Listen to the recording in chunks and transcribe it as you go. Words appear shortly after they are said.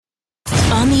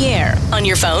on the air, on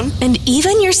your phone, and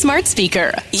even your smart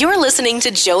speaker. You're listening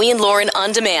to Joey and Lauren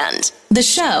On Demand. The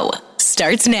show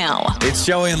starts now. It's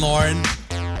Joey and Lauren.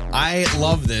 I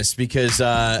love this because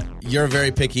you're a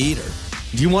very picky eater.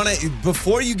 Do you want to,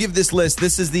 before you give this list,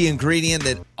 this is the ingredient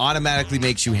that automatically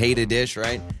makes you hate a dish,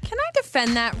 right? Can I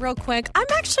defend that real quick? I'm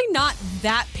actually not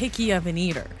that picky of an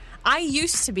eater. I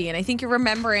used to be, and I think you're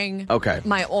remembering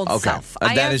my old self.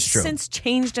 That is true. I have since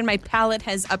changed, and my palate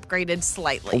has upgraded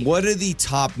slightly. What are the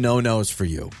top no-nos for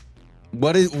you?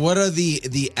 What are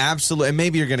the absolute, and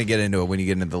maybe you're going to get into it when you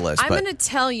get into the list. I'm going to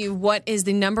tell you what is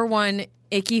the number one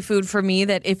icky food for me,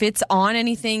 that if it's on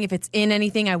anything, if it's in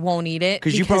anything, I won't eat it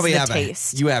because you probably of the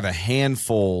taste. You have a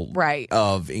handful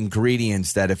of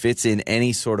ingredients that if it's in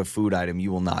any sort of food item,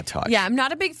 you will not touch. Yeah, I'm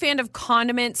not a big fan of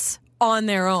condiments on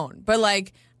their own, but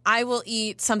like I will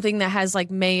eat something that has like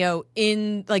mayo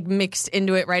mixed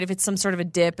into it, right? If it's some sort of a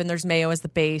dip and there's mayo as the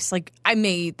base, like I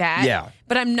may eat that. Yeah.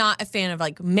 But I'm not a fan of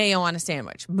like mayo on a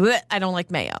sandwich. Blech, I don't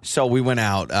like mayo. So we went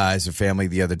out as a family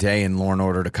the other day and Lauren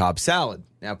ordered a Cobb salad.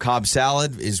 Now, Cobb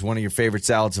salad is one of your favorite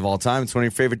salads of all time. It's one of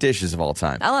your favorite dishes of all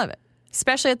time. I love it.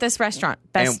 Especially at this restaurant.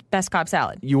 Best Cobb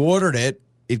salad. You ordered it.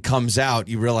 It comes out.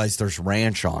 You realize there's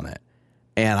ranch on it.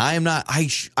 And I am not,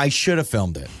 I should have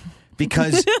filmed it.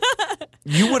 Because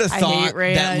you would have thought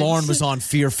that Lauren was on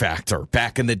Fear Factor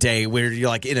back in the day where you're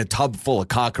like in a tub full of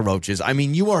cockroaches. I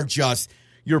mean,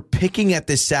 you're picking at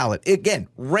this salad. Again,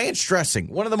 ranch dressing,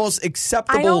 one of the most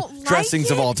acceptable dressings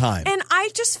of all time. And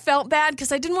I just felt bad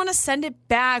because I didn't want to send it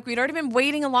back. We'd already been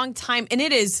waiting a long time, and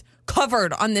it is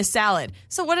covered on this salad.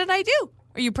 So what did I do?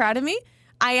 Are you proud of me?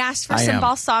 I asked for some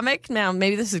balsamic. Now,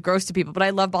 maybe this is gross to people, but I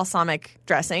love balsamic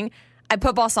dressing. I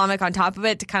put balsamic on top of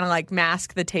it to kind of like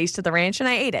mask the taste of the ranch, and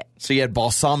I ate it. So you had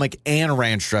balsamic and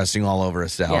ranch dressing all over a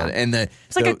salad. Yeah. And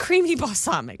it's like a creamy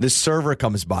balsamic. The server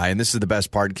comes by, and this is the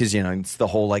best part because, you know, it's the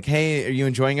whole like, hey, are you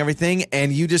enjoying everything?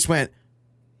 And you just went,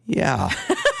 yeah.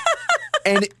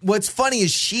 And what's funny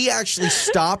is she actually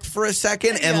stopped for a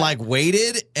second and like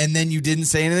waited, and then you didn't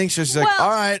say anything. So she's like, all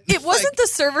right. It wasn't the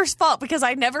server's fault because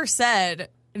I never said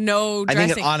no dressing. I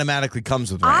think it automatically comes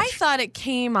with ranch. I thought it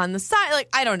came on the side. Like,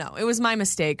 I don't know. It was my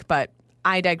mistake, but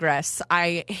I digress.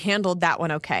 I handled that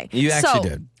one okay. You actually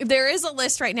did. There is a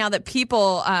list right now that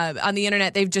people on the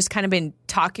internet, they've just kind of been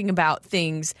talking about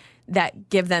things that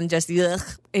give them just ugh.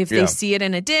 If they see it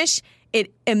in a dish,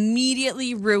 it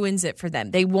immediately ruins it for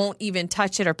them. They won't even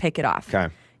touch it or pick it off.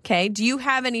 Okay. Do you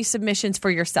have any submissions for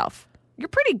yourself? You're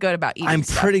pretty good about eating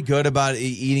stuff. I'm pretty good about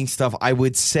eating stuff. I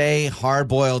would say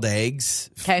hard-boiled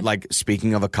eggs. Okay. Like,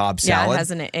 speaking of a Cobb salad. Yeah, it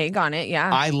has an egg on it, yeah.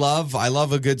 I love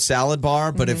a good salad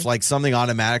bar, but if like something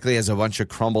automatically has a bunch of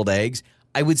crumbled eggs,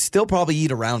 I would still probably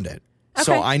eat around it. Okay.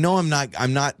 So I know I'm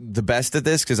not the best at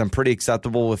this because I'm pretty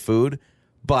acceptable with food,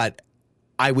 but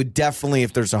I would definitely,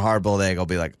 if there's a hard-boiled egg, I'll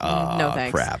be like, no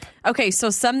thanks. Crap. Okay, so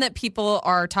some that people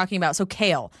are talking about. So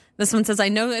kale. This one says, I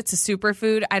know it's a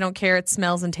superfood. I don't care. It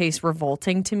smells and tastes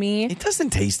revolting to me. It doesn't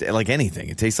taste like anything.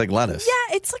 It tastes like lettuce.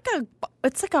 Yeah, it's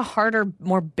like a harder,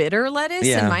 more bitter lettuce,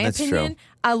 in my opinion. True.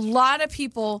 A lot of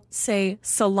people say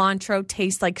cilantro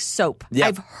tastes like soap. Yep.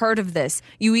 I've heard of this.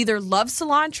 You either love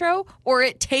cilantro or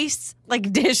it tastes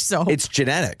like dish soap. It's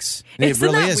genetics. Isn't it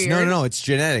really that is. weird? No, it's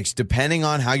genetics. Depending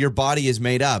on how your body is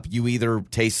made up, you either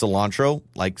taste cilantro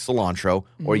like cilantro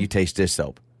or you taste dish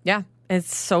soap. Yeah.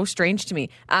 It's so strange to me.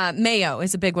 Mayo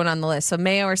is a big one on the list. So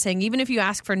mayo are saying even if you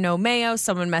ask for no mayo,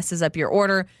 someone messes up your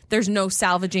order, there's no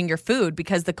salvaging your food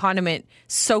because the condiment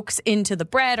soaks into the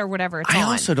bread or whatever it's on. I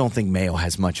also don't think mayo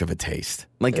has much of a taste.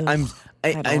 Like in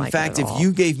fact, if all.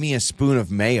 you gave me a spoon of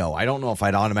mayo, I don't know if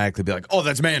I'd automatically be like, oh,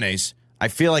 that's mayonnaise. I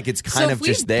feel like it's kind of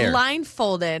just there. So if we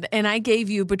blindfolded and I gave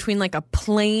you between like a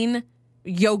plain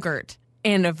yogurt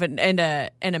and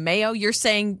a mayo, you're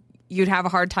saying you'd have a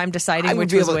hard time deciding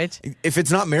which was which? If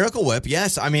it's not Miracle Whip,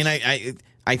 yes. I mean,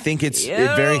 I think it's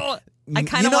very... I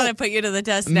kind of want to put you to the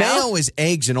test now. Mayo is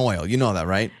eggs and oil. You know that,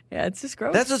 right? Yeah, it's just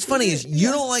gross. That's what's funny is you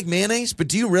don't like mayonnaise, but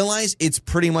do you realize it's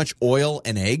pretty much oil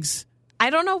and eggs? I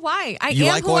don't know why. You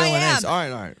like oil and eggs. All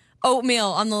right. Oatmeal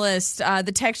on the list.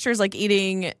 The texture is like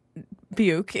eating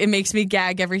puke. It makes me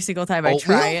gag every single time I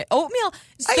try it. Oatmeal.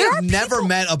 I have never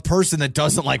met a person that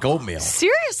doesn't like oatmeal.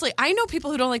 Seriously, I know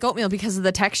people who don't like oatmeal because of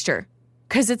the texture.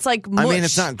 Because it's like mush. I mean,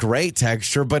 it's not great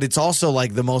texture, but it's also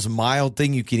like the most mild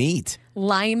thing you can eat.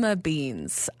 Lima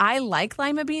beans. I like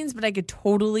lima beans, but I could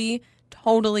totally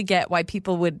get why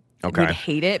people would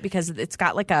hate it because it's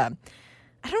got like a,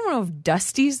 I don't know if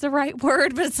dusty's the right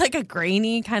word, but it's like a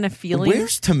grainy kind of feeling.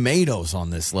 Where's tomatoes on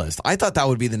this list? I thought that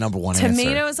would be the number one answer.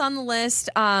 Tomatoes on the list.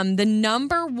 The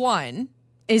number one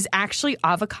is actually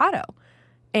avocado.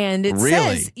 And it Really?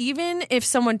 says, even if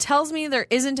someone tells me there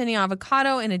isn't any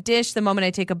avocado in a dish, the moment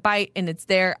I take a bite and it's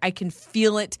there, I can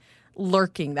feel it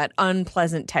lurking, that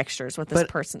unpleasant texture is what this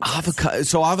person says.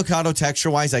 So avocado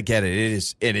texture-wise, I get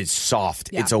it. It is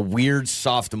soft. Yeah. It's a weird,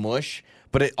 soft mush,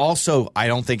 but it also, I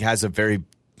don't think, has a very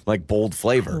bold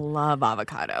flavor. I love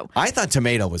avocado. I thought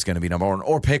tomato was going to be number one,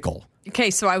 or pickle.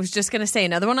 Okay, so I was just going to say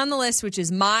another one on the list, which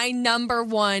is my number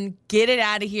one, get it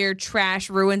out of here, trash,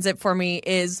 ruins it for me,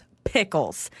 is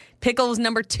pickles. Pickles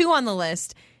number 2 on the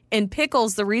list. And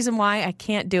pickles, the reason why I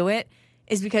can't do it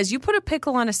is because you put a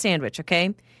pickle on a sandwich,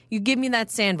 okay? You give me that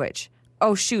sandwich.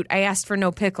 Oh, shoot, I asked for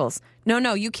no pickles.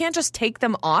 No, you can't just take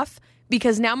them off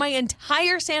because now my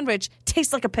entire sandwich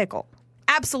tastes like a pickle.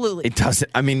 Absolutely. It doesn't.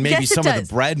 I mean, maybe some of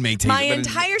the bread may taste. My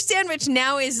entire sandwich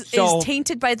now is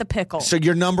tainted by the pickle. So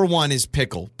your number one is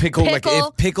pickle. Pickle, like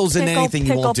if pickle's in anything,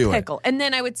 you won't do it. And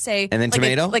then I would say, and then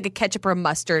tomato, like a ketchup or a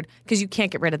mustard, because you can't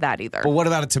get rid of that either. But what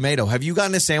about a tomato? Have you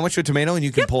gotten a sandwich with tomato and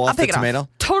you can pull off the tomato?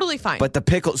 Totally fine. But the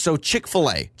pickle. So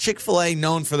Chick-fil-A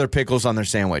known for their pickles on their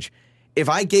sandwich. If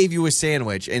I gave you a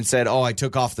sandwich and said, "Oh, I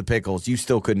took off the pickles," you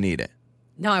still couldn't eat it.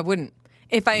 No, I wouldn't.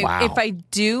 If I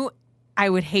do, I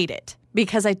would hate it.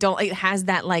 Because it has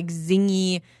that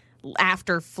zingy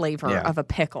after flavor of a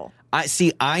pickle.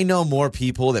 I know more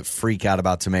people that freak out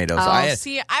about tomatoes.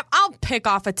 I'll pick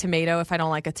off a tomato if I don't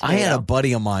like a tomato. I had a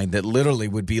buddy of mine that literally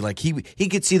would be like, he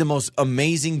could see the most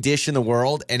amazing dish in the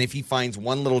world, and if he finds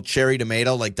one little cherry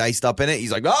tomato diced up in it,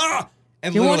 he's like, ah!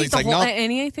 And you literally, it's like, no,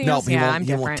 anything else? Yeah, I'm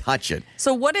different. He won't touch it.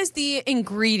 So what is the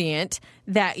ingredient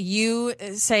that you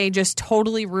say just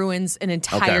totally ruins an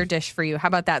entire dish for you? How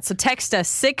about that? So text us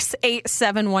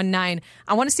 68719.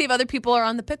 I want to see if other people are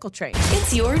on the pickle train.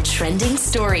 It's your trending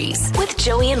stories with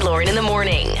Joey and Lauren in the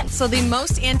morning. So the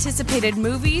most anticipated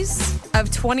movies of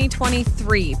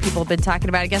 2023, people have been talking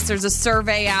about. I guess there's a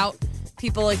survey out.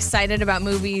 People excited about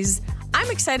movies. I'm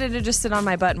excited to just sit on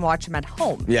my butt and watch them at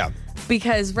home. Yeah.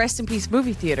 Because rest in peace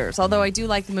movie theaters, although I do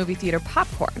like the movie theater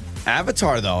popcorn.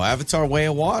 Avatar, though. Avatar Way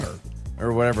of Water.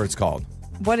 Or whatever it's called.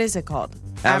 What is it called?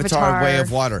 Avatar Way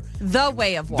of Water. The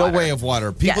Way of Water. The Way of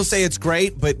Water. People say it's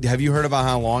great, but have you heard about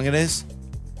how long it is?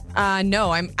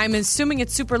 No, I'm assuming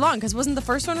it's super long, because wasn't the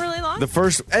first one really long?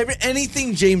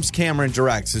 Anything James Cameron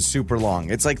directs is super long.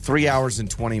 It's like 3 hours and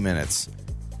 20 minutes.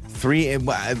 3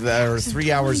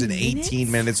 hours and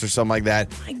 18 minutes or something like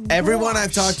that. Everyone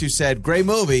I've talked to said, great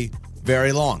movie,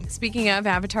 very long. Speaking of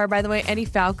Avatar, by the way, Eddie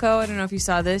Falco, I don't know if you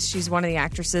saw this. She's one of the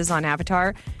actresses on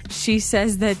Avatar. She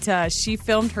says that she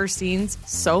filmed her scenes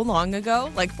so long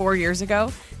ago, like 4 years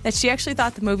ago, that she actually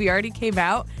thought the movie already came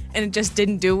out and it just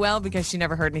didn't do well because she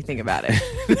never heard anything about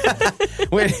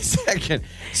it. Wait a second.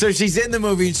 So she's in the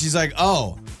movie and she's like,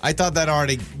 oh, I thought that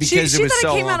already because it was so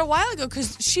long. She thought it came out a while ago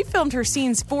because she filmed her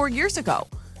scenes 4 years ago.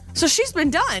 So she's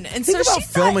been done. And Think about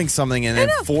filming something and then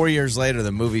 4 years later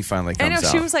the movie finally comes out.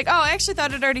 She was like, oh, I actually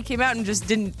thought it already came out and just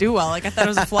didn't do well. Like I thought it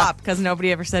was a flop because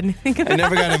nobody ever said anything about it. I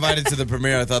never got invited to the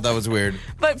premiere. I thought that was weird.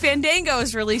 But Fandango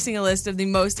is releasing a list of the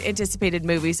most anticipated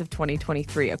movies of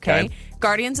 2023, okay?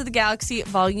 Guardians of the Galaxy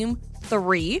Volume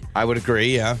 3. I would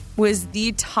agree, yeah. Was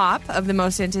the top of the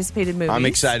most anticipated movies. I'm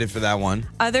excited for that one.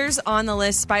 Others on the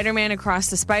list, Spider-Man Across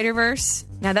the Spider-Verse.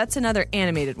 Now, that's another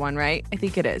animated one, right? I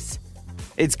think it is.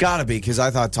 It's got to be because I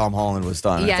thought Tom Holland was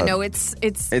done. Yeah, no, it's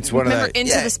one remember of the,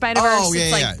 Into the Spider-Verse. Oh, yeah,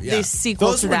 it's like the sequel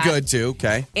Those to were that. good too.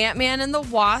 Okay. Ant-Man and the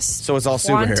Wasp. So it's all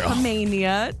superhero.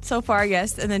 Quantumania so far,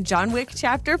 yes, and then John Wick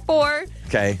Chapter 4.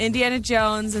 Okay. Indiana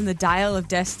Jones and the Dial of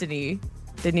Destiny.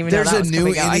 Didn't even know There's that was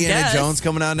coming out. There's a new Indiana Jones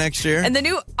coming out next year. And the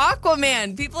new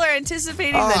Aquaman. People are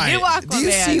anticipating the new Aquaman. Do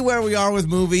you see where we are with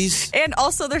movies? And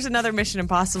also there's another Mission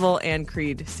Impossible and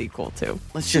Creed sequel too.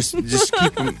 Let's just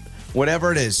keep them.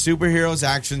 Whatever it is, superheroes,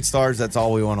 action stars, that's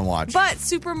all we want to watch. But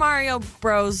Super Mario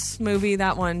Bros. Movie,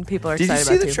 that one, people are excited about.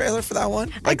 Did you see the trailer for that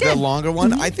one? Like the longer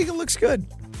one? I think it looks good.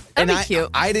 That'd be cute.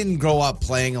 I didn't grow up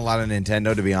playing a lot of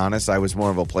Nintendo, to be honest. I was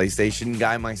more of a PlayStation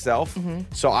guy myself.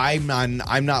 Mm-hmm. So I'm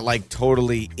not like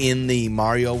totally in the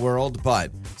Mario world, but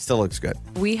still looks good.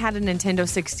 We had a Nintendo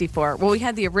 64. Well, we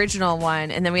had the original one,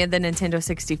 and then we had the Nintendo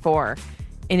 64.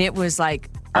 And it was like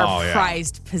our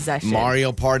prized possession.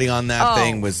 Mario Party on that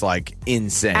thing was like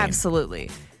insane. Absolutely.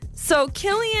 So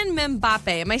Kylian Mbappe,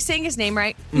 am I saying his name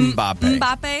right?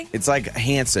 Mbappe. It's like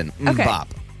Hanson. Okay. Mbappe.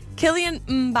 Kylian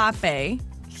Mbappe.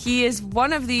 He is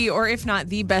one of the, or if not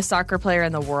the best soccer player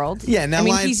in the world. Yeah, now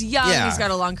he's young. Yeah. He's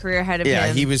got a long career ahead of him.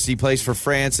 Yeah, he plays for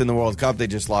France in the World Cup. They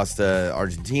just lost to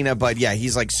Argentina, but yeah,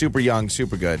 he's like super young,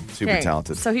 super good, super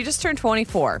talented. So he just turned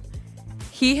 24.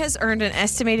 He has earned an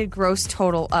estimated gross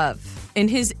total of, in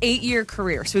his 8-year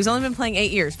career, so he's only been playing 8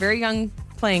 years, very young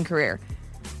playing career,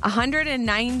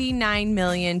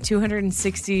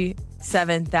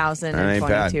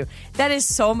 $199,267,022. That is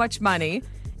so much money.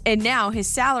 And now his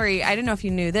salary, I don't know if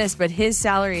you knew this, but his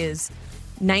salary is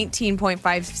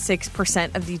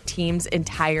 19.56% of the team's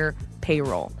entire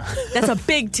payroll. That's a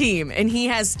big team, and he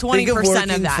has 20% Think of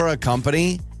working that. for a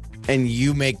company, and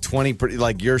you make 20,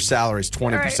 like your salary is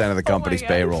 20% of the company's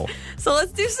payroll. So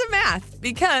let's do some math,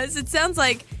 because it sounds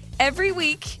like every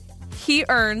week he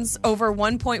earns over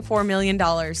 $1.4 million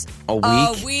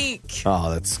a week.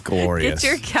 Oh, that's glorious. Get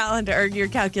your calendar or your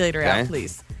calculator out,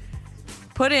 please.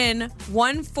 Put in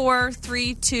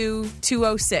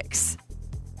 1,432,206.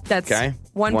 That's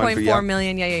 1.4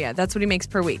 million. Yeah. That's what he makes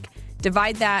per week.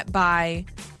 Divide that by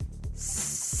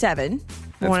 7.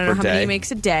 I want to know how many he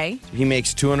makes a day. He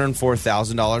makes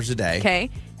 $204,000 a day. Okay.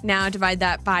 Now divide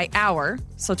that by hour.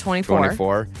 So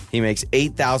 24. He makes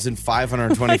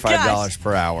 $8,525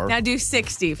 per hour. Now do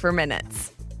 60 for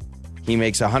minutes. He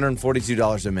makes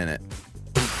 $142 a minute.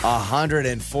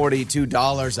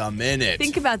 $142 a minute.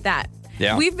 Think about that.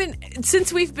 Yeah.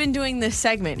 Since we've been doing this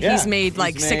segment, he's made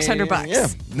like $600. Yeah.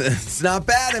 It's not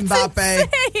bad,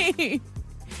 Mbappe.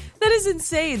 That is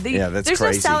insane. That's there's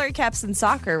crazy. No salary caps in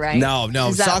soccer, right? No.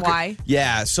 Is that why?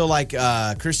 Yeah. So like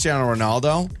Cristiano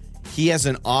Ronaldo, he has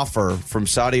an offer from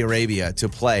Saudi Arabia to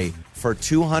play for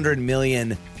 $200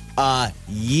 million a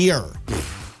year.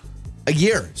 A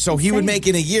year. So he would make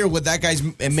in a year what that guy's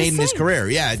made in his career.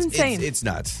 Yeah, it's insane. It's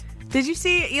nuts. Did you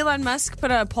see Elon Musk put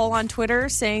a poll on Twitter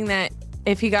saying that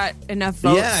if he got enough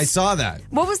votes? Yeah, I saw that.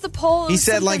 What was the poll? He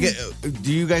said,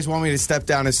 do you guys want me to step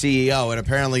down as CEO? And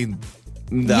apparently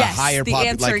the higher... the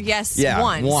answer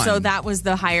won. So that was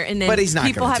the higher. And then but he's not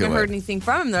people haven't heard anything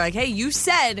from him. They're like, hey, you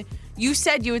said you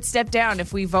would step down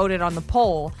if we voted on the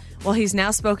poll. Well, he's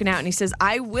now spoken out and he says,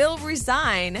 I will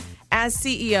resign as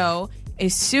CEO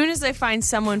as soon as I find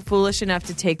someone foolish enough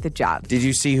to take the job. Did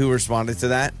you see who responded to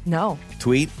that? No.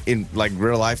 Tweet in like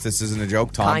real life. This isn't a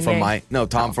joke. Tom from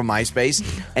MySpace,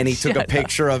 and he took a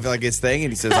picture of like his thing,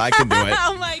 and he says, "I can do it."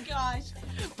 Oh my gosh!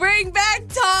 Bring back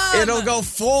Tom. It'll go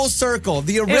full circle.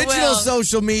 The original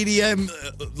social media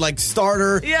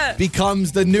starter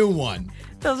becomes the new one.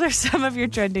 Those are some of your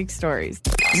trending stories.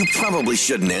 You probably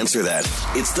shouldn't answer that.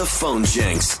 It's the Phone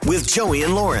Jenks with Joey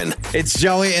and Lauren. It's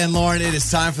Joey and Lauren. It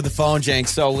is time for the Phone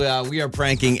Jenks. So we are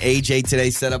pranking AJ today,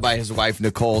 set up by his wife,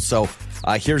 Nicole. So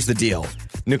here's the deal.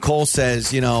 Nicole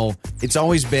says, it's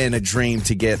always been a dream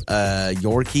to get a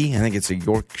Yorkie. I think it's a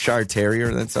Yorkshire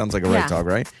Terrier. That sounds like a right dog,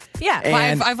 right? Yeah.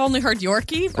 Well, I've only heard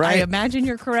Yorkie. Right? I imagine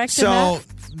you're correct in that.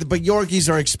 But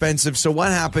Yorkies are expensive. So what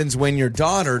happens when your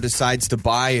daughter decides to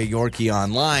buy a Yorkie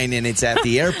online and it's at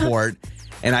the airport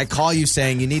and I call you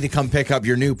saying you need to come pick up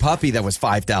your new puppy that was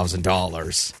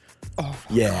 $5,000? Oh,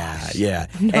 yeah.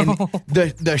 No. And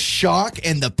the shock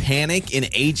and the panic in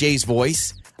AJ's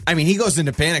voice. I mean, he goes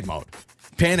into panic mode.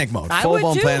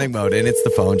 Full-blown panic mode. And it's the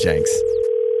Phone Jenks.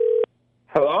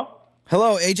 Hello?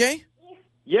 Hello, AJ?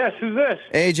 Yes, who's this?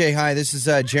 AJ, hi. This is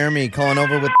Jeremy calling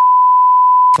over with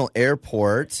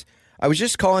airport. I was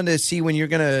just calling to see when you're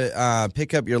going to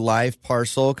pick up your live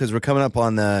parcel because we're coming up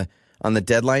on the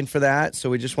deadline for that. So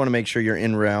we just want to make sure you're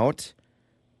en route.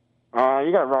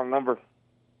 You got a wrong number.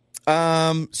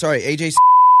 Sorry, AJ.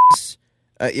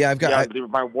 I've got.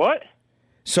 My what?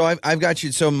 So I've got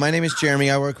you. So my name is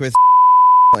Jeremy. I work with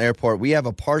airport. We have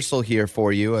a parcel here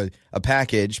for you, a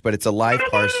package, but it's a live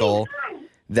parcel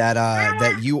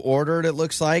that you ordered, it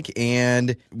looks like,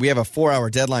 and we have a 4-hour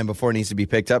deadline before it needs to be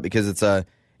picked up because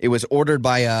it was ordered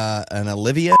by an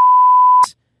Olivia.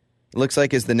 It looks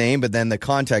like is the name, but then the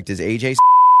contact is AJ.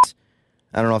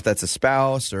 I don't know if that's a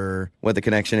spouse or what the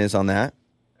connection is on that.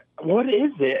 What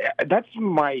is it? That's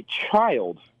my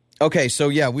child. Okay, so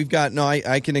yeah,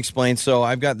 I can explain. So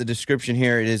I've got the description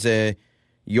here. It is a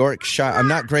Yorkshire. I'm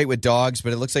not great with dogs,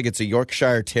 but it looks like it's a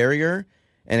Yorkshire Terrier.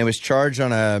 And it was charged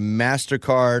on a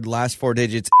MasterCard, last 4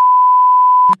 digits,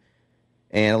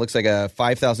 and it looks like a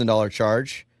 $5,000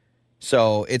 charge.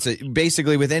 So it's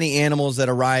basically with any animals that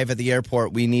arrive at the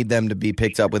airport, we need them to be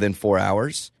picked up within 4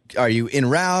 hours. Are you en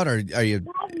route, or are you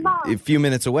a few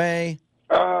minutes away?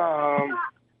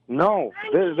 No.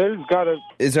 There's got to...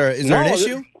 Is there an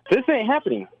issue? This ain't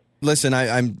happening. Listen,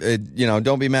 I'm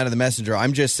don't be mad at the messenger.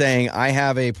 I'm just saying I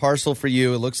have a parcel for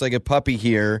you. It looks like a puppy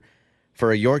here.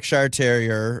 For a Yorkshire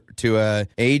Terrier to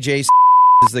AJ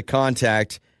is the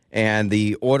contact, and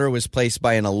the order was placed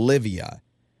by an Olivia.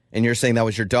 And you're saying that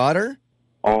was your daughter?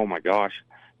 Oh, my gosh.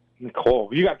 Nicole,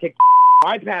 you got to take the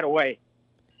iPad away.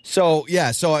 So,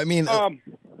 yeah. So, I mean,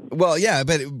 Well, yeah,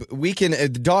 but we can. The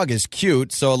dog is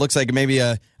cute, so it looks like maybe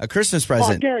a Christmas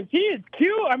present. I guarantee it's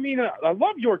cute. I mean, I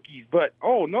love Yorkies, but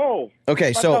oh no.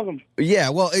 Okay, That so doesn't- yeah,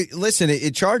 well, listen,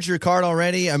 it charged your card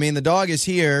already. I mean, the dog is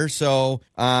here, so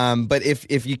but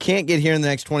if you can't get here in the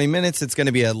next 20 minutes, it's going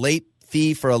to be a late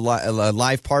fee for a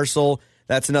live parcel.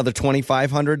 That's another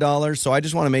 $2,500. So I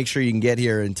just want to make sure you can get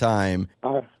here in time.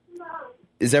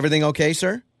 Is everything okay,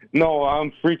 sir? No,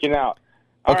 I'm freaking out.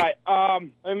 All right,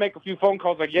 let me make a few phone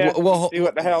calls, I guess, see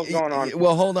what the hell's going on.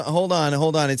 Well, hold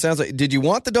on. It sounds like, did you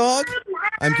want the dog?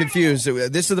 I'm confused.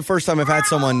 This is the first time I've had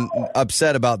someone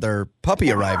upset about their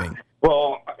puppy arriving.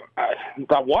 Well,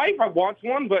 the wife, I want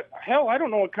one, but hell, I don't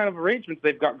know what kind of arrangements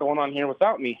they've got going on here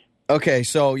without me. Okay,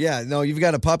 so yeah, no, you've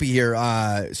got a puppy here.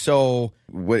 So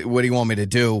what do you want me to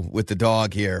do with the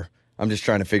dog here? I'm just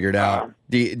trying to figure it out.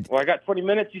 Well, I got 20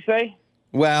 minutes, you say?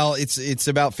 Well, it's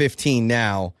about 15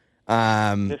 now.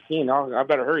 15. I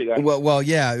better hurry then. Well,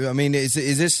 yeah. I mean, is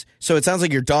this? So it sounds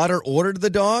like your daughter ordered the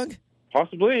dog.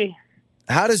 Possibly.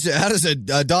 How does a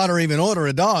daughter even order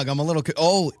a dog? I'm a little.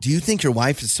 Oh, do you think your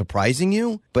wife is surprising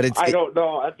you? But I don't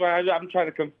know. That's why I'm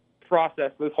trying to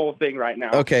process this whole thing right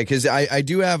now. Okay, because I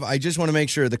do have. I just want to make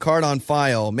sure the card on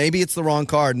file. Maybe it's the wrong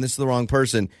card and this is the wrong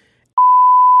person.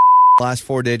 Last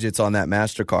 4 digits on that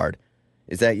MasterCard.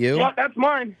 Is that you? Yeah, that's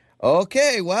mine.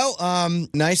 Okay, well,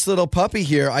 nice little puppy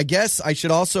here. I guess I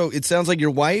should also. It sounds like your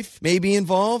wife may be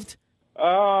involved.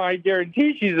 I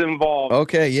guarantee she's involved.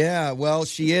 Okay, yeah. Well,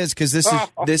 she is because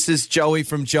this is Joey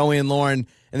from Joey and Lauren,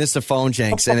 and this is the Phone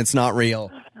Jenks, and it's not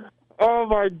real. Oh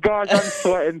my gosh, I'm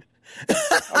sweating.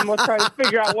 I'm trying to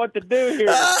figure out what to do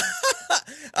here.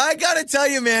 I gotta tell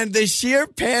you, man, the sheer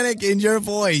panic in your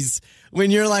voice when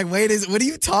you're like, wait, what are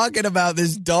you talking about?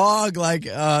 This dog, like,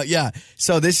 yeah.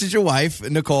 So this is your wife,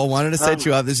 Nicole, wanted to set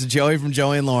you up. This is Joey from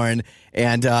Joey and Lauren,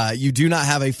 and you do not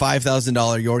have a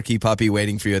 $5,000 Yorkie puppy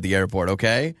waiting for you at the airport,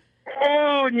 okay?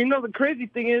 Oh, and you know the crazy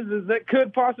thing is that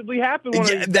could possibly happen one of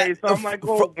these days. So I'm like,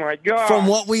 oh my God. From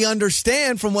what we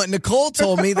understand, from what Nicole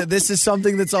told me, that this is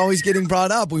something that's always getting brought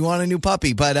up. We want a new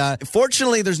puppy. But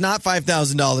fortunately, there's not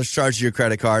 $5,000 charged to your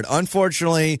credit card.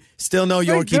 Unfortunately, still no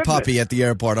Yorkie puppy at the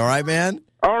airport. All right, man?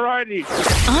 All righty.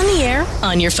 On the air,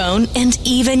 on your phone, and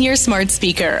even your smart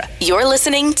speaker. You're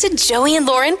listening to Joey and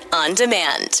Lauren On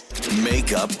Demand.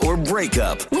 Makeup or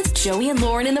breakup. With Joey and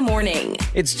Lauren in the morning.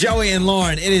 It's Joey and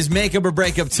Lauren. It is makeup or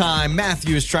breakup time.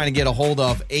 Matthew is trying to get a hold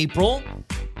of April.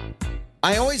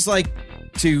 I always like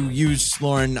to use,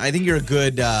 Lauren, I think you're a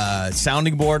good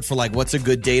sounding board for like what's a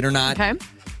good date or not. Okay.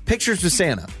 Pictures with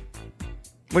Santa.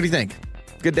 What do you think?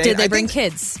 Good date? Did they bring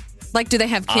kids? Like, do they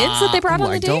have kids that they brought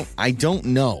on the date? I don't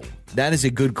know. That is a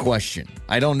good question.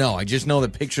 I don't know. I just know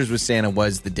that Pictures with Santa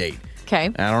was the date. Okay.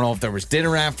 I don't know if there was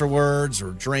dinner afterwards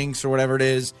or drinks or whatever it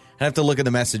is. I have to look at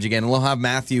the message again. We'll have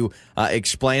Matthew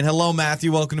explain. Hello,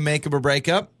 Matthew. Welcome to Makeup or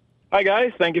Breakup. Hi,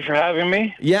 guys. Thank you for having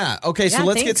me. Yeah. Okay, so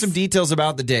let's get thanks. some details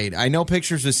about the date. I know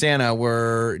Pictures with Santa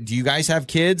do you guys have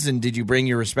kids, and did you bring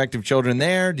your respective children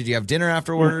there? Did you have dinner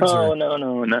afterwards?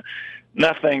 No.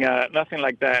 Nothing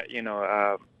like that, you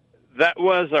know. That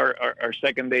was our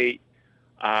second date.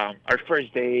 Our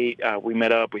first date, we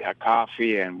met up, we had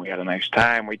coffee, and we had a nice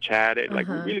time. We chatted, like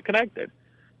we really connected.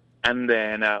 And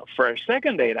then for our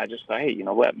second date, I just thought, hey, you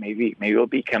know what? Maybe it'll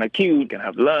be kind of cute. We can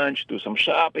have lunch, do some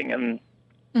shopping,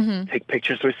 and take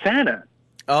pictures with Santa.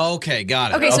 Okay,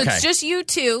 got it. Okay, so it's just you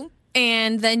two,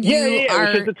 and then you are... it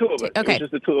was just the two of us. Okay. It was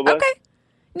just the two of us. Okay.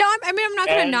 No, I'm not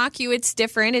going to knock you. It's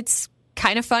different. It's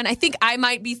kind of fun. I think I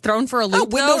might be thrown for a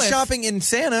loop, window shopping in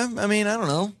Santa. I mean, I don't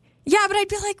know. Yeah, but I'd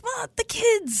be like, well, the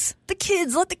kids,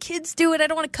 let the kids do it. I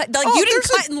don't want to cut. Like, you didn't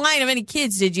cut in line of any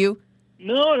kids, did you?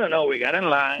 No. We got in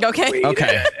line. Okay.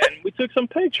 Okay. And we took some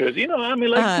pictures. You know, I mean,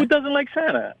 like, who doesn't like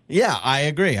Santa? Yeah, I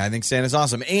agree. I think Santa's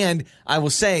awesome. And I will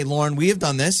say, Lauren, we have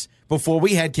done this. Before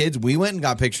we had kids, we went and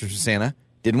got pictures of Santa.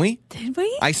 Didn't we? Did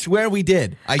we? I swear we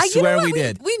did. I swear we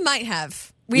did. We might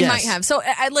have. We might have. So,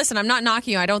 listen, I'm not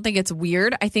knocking you. I don't think it's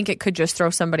weird. I think it could just throw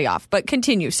somebody off. But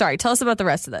continue. Sorry. Tell us about the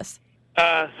rest of this.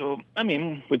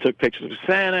 We took pictures of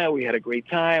Santa. We had a great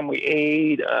time. We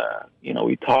ate.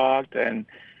 We talked, and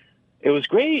it was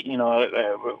great. You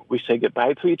know, we said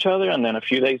goodbye to each other, and then a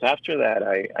few days after that,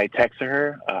 I texted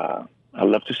her, "I'd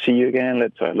love to see you again.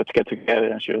 Let's get together."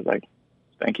 And she was like,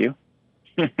 "Thank you."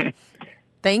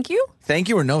 Thank you? Thank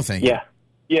you or no thank you?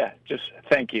 Yeah, just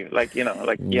thank you. Like, you know,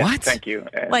 like, yeah, what? Thank you.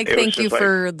 And like, thank you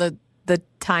for the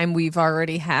time we've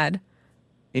already had.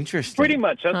 Interesting. Pretty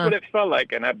much. That's what it felt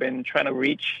like. And I've been trying to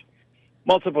reach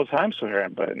multiple times with her,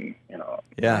 but, you know.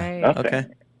 Yeah. Right.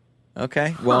 Nothing.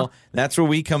 Okay. Well, that's where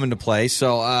we come into play.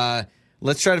 So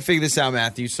let's try to figure this out,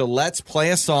 Matthew. So let's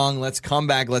play a song. Let's come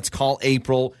back. Let's call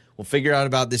April. We'll figure out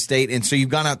about this date. And so you've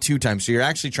gone out 2 times. So you're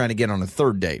actually trying to get on a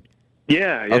 3rd date.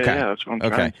 Yeah, that's what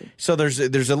I'm trying to. So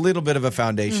there's a little bit of a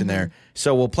foundation there.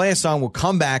 So we'll play a song. We'll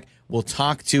come back. We'll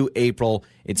talk to April.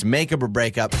 It's Makeup or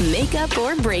Breakup. Makeup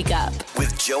or Breakup.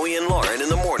 With Joey and Lauren in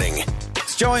the morning.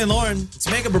 It's Joey and Lauren. It's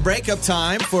Makeup or Breakup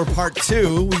time for part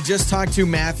 2. We just talked to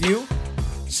Matthew.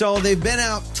 So they've been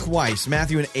out twice,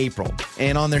 Matthew and April.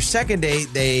 And on their 2nd date,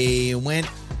 they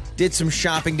did some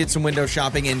shopping, did some window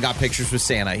shopping, and got pictures with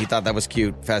Santa. He thought that was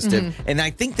cute, festive. And I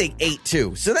think they ate,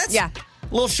 too. So that's a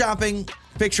little shopping,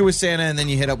 picture with Santa, and then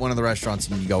you hit up one of the restaurants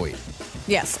and you go eat.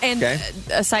 Yes. And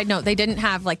a side note, they didn't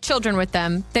have, children with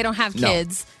them. They don't have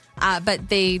kids. But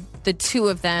the 2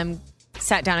 of them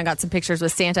sat down and got some pictures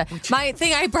with Santa. My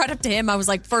thing I brought up to him, I was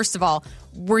like, first of all,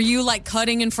 were you,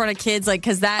 cutting in front of kids?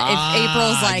 Because that, if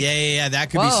April's Yeah, that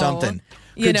could be something.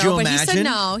 Could you but imagine? He said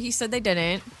no. He said they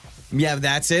didn't. Yeah,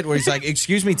 that's it. Where he's like,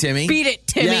 excuse me, Timmy. Beat it,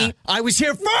 Timmy. Yeah, I was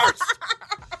here first.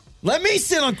 Let me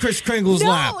sit on Kris Kringle's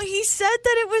lap. No, he said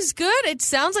that it was good. It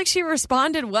sounds like she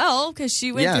responded well because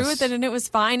she went through with it and it was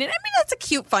fine. And I mean, that's a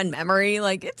cute, fun memory.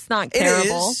 It's not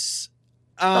terrible. It is.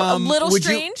 A little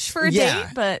strange for a date,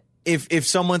 but if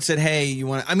someone said, "Hey, you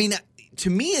want?" I mean, to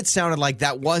me, it sounded like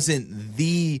that wasn't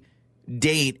the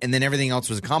date, and then everything else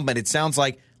was a compliment. It sounds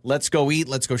like, let's go eat,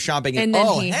 let's go shopping. And then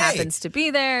he happens to be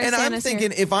there. And Santa's I'm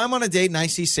thinking, if I'm on a date and I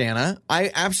see Santa,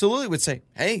 I absolutely would say,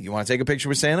 hey, you want to take a picture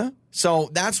with Santa? So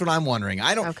that's what I'm wondering.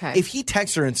 If he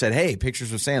texts her and said, hey,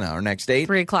 pictures with Santa, our next date.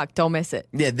 3:00, don't miss it.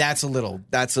 Yeah, that's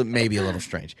maybe a little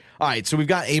strange. All right, so we've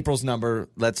got April's number.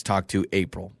 Let's talk to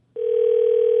April.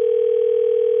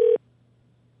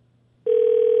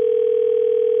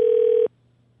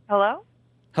 Hello?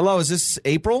 Hello, is this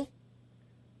April?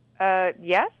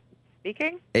 Yes,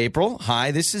 speaking. April,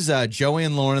 hi. This is Joey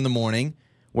and Lauren in the morning.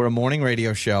 We're a morning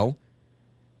radio show.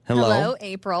 Hello,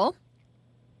 April.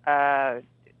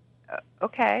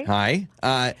 Okay. Hi.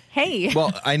 Hey.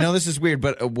 Well, I know this is weird,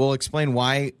 but we'll explain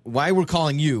why we're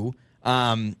calling you.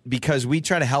 Because we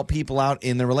try to help people out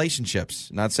in their relationships.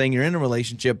 Not saying you're in a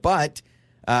relationship, but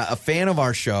a fan of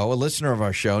our show, a listener of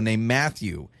our show named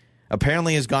Matthew,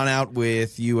 apparently has gone out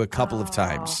with you a couple of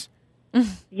times.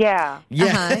 Yeah.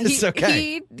 Yes, okay.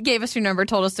 He gave us your number,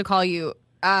 told us to call you.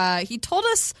 He told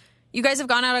us you guys have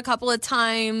gone out a couple of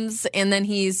times, and then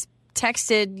he's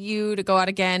texted you to go out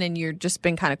again, and you've just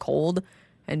been kind of cold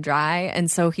and dry.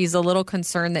 And so he's a little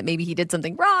concerned that maybe he did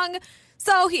something wrong.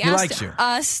 So he asked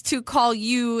us to call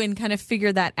you and kind of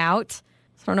figure that out. So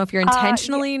I don't know if you're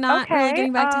intentionally not really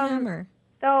getting back to him, or.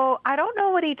 So I don't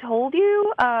know what he told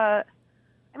you.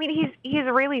 I mean, he's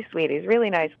really sweet. He's really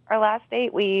nice. Our last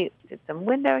date, we did some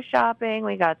window shopping.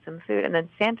 We got some food, and then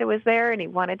Santa was there, and he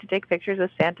wanted to take pictures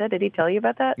with Santa. Did he tell you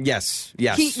about that? Yes.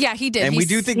 He did. And we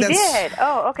do think he that's did.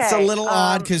 Oh, okay. It's a little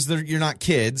odd because you're not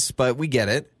kids, but we get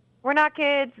it. We're not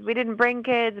kids. We didn't bring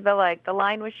kids, but the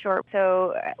line was short.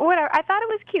 So whatever. I thought it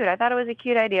was cute. I thought it was a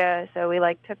cute idea. So we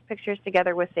took pictures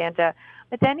together with Santa.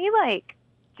 But then he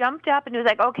jumped up and he was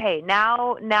like, okay,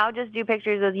 now just do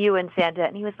pictures with you and Santa.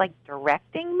 And he was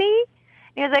directing me.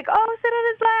 And he was like, oh, sit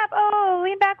on his lap. Oh,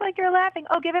 lean back like you're laughing.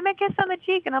 Oh, give him a kiss on the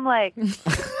cheek. And I'm like,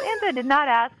 Santa did not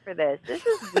ask for this. This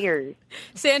is weird.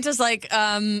 Santa's like,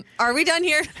 are we done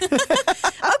here?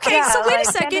 Okay, so wait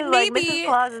a second. Santa's maybe Mrs.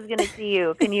 Claus is going to see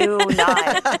you. Can you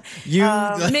not?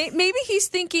 Maybe he's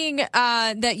thinking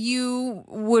that you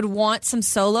would want some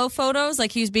solo photos.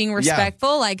 He's being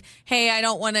respectful. Hey, I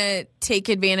don't want to take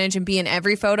advantage and be in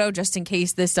every photo just in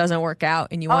case this doesn't work out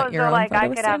and you want your own photo I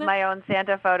with could Santa? have my own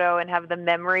Santa photo and have the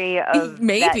memory of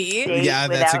maybe. That date. Yeah,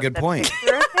 that's a good point.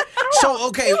 So,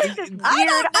 okay.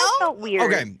 I felt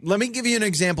weird. Okay, let me give you an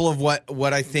example of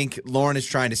what I think Lauren is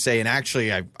trying to say. And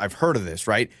actually, I've heard of this,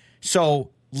 right?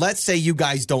 So let's say you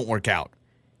guys don't work out.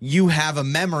 You have a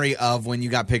memory of when you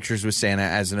got pictures with Santa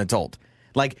as an adult.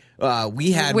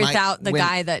 We had without the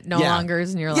guy that no longer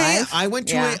is in your life. I went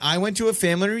to a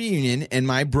family reunion and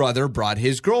my brother brought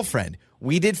his girlfriend.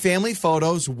 We did family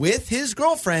photos with his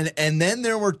girlfriend, and then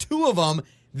there were 2 of them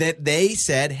that they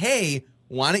said, hey,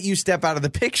 why don't you step out of the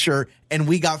picture, and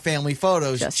we got family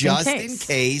photos just in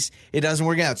case it doesn't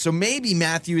work out. So maybe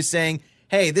Matthew is saying,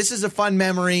 hey, this is a fun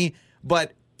memory,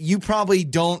 but you probably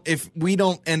don't, if we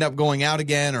don't end up going out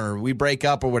again or we break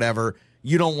up or whatever,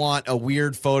 you don't want a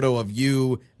weird photo of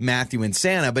you, Matthew, and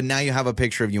Santa, but now you have a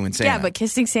picture of you and Santa. Yeah, but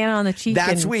kissing Santa on the cheek.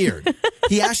 That's weird.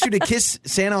 He asked you to kiss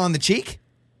Santa on the cheek?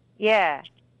 Yeah.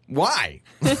 Why?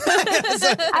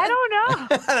 I don't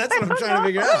know. That's what I'm trying to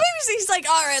figure out. Well, maybe he's like,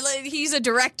 all right, he's a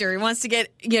director. He wants to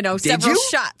get, several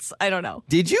shots. I don't know.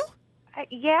 Did you?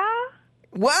 Yeah.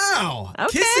 Wow.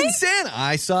 Okay. Kissing Santa.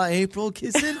 I saw April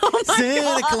kissing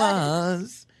Santa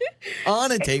Claus.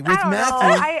 on a date with I don't Matthew.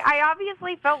 know. I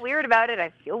obviously felt weird about it.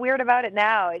 I feel weird about it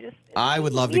now. I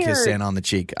would love weird. to kiss Santa on the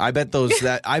cheek. I bet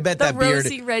that beard.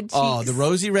 Rosy red cheeks. Oh, the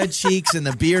rosy red cheeks and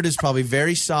the beard is probably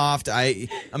very soft.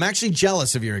 I'm actually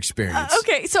jealous of your experience.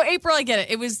 Okay, so April, I get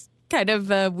it. It was kind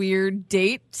of a weird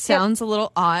date. Sounds a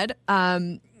little odd.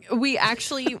 We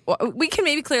can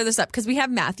maybe clear this up because we have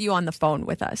Matthew on the phone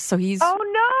with us. So he's. Oh,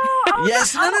 no. Oh,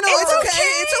 Yes, no, it's okay.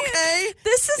 It's okay.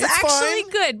 This is It's actually fine.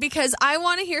 good because I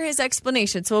want to hear his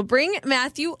explanation. So we'll bring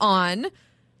Matthew on.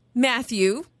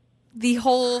 Matthew, the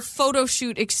whole photo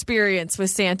shoot experience with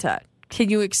Santa. Can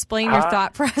you explain your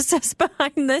thought process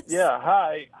behind this? Yeah.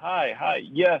 Hi.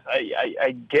 Yes,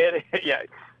 I get it. Yeah.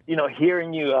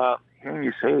 Hearing you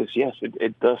say this, yes,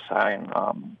 it does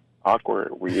sound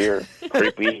awkward, weird,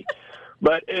 creepy.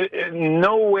 But in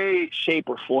no way, shape,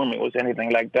 or form it was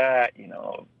anything like that.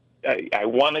 I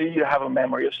wanted you to have a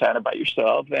memory of Santa by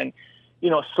yourself. And,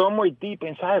 somewhere deep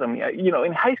inside of me,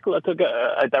 in high school, I took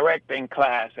a directing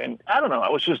class. And I don't know, I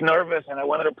was just nervous and I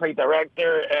wanted to play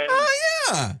director. And, Oh,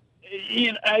 yeah.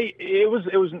 It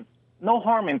was no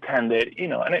harm intended,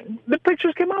 and the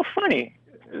pictures came out funny.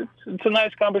 It's a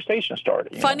nice conversation starter.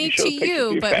 Funny to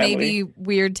you, but family. maybe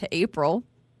weird to April.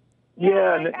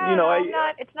 Yeah,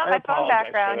 Like, it's not my phone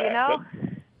background,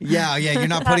 Yeah, you're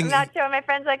not putting. I'm not showing my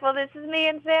friends like, well, this is me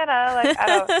and Santa. Like,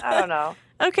 I don't know.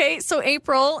 Okay, so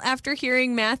April, after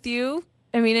hearing Matthew,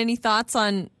 any thoughts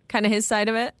on kind of his side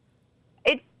of it?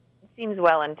 It seems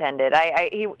well intended.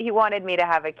 He wanted me to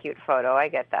have a cute photo. I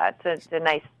get that. It's a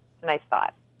nice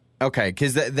thought. Okay,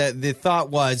 because the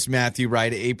thought was, Matthew,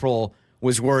 right? April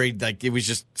was worried like it was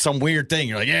just some weird thing.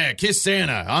 You're like, yeah, kiss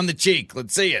Santa on the cheek.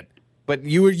 Let's see it. But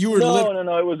you were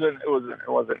No. It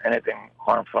wasn't anything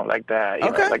harmful like that.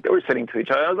 Okay. Like they were sitting to each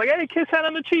other. I was like, hey, kiss Santa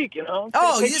on the cheek.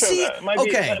 Oh, you see?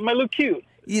 Okay. It might look cute.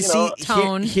 You see,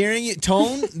 tone. Hearing it,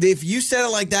 tone. If you said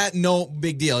it like that, no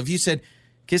big deal. If you said,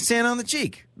 kiss Santa on the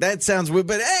cheek, that sounds weird.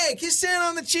 But hey, kiss Santa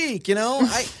on the cheek,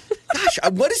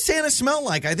 what does Santa smell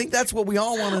like? I think that's what we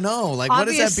all want to know. Like, what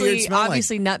does that beard smell like?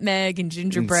 Obviously, nutmeg and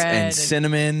gingerbread. And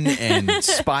cinnamon and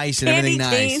spice and everything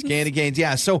nice. Candy canes,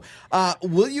 yeah. So,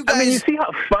 will you guys... you see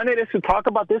how fun it is to talk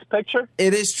about this picture?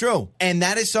 It is true. And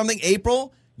that is something,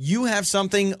 April, you have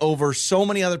something over so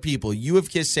many other people. You have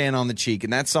kissed Santa on the cheek,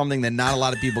 and that's something that not a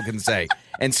lot of people can say.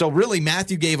 And so, really,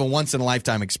 Matthew gave a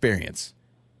once-in-a-lifetime experience.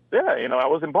 Yeah, I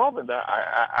was involved in that.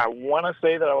 I want to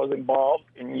say that I was involved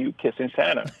in you kissing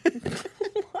Santa.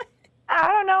 I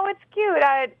don't know. It's cute.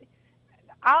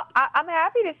 I'm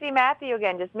happy to see Matthew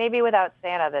again, just maybe without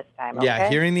Santa this time. Okay? Yeah,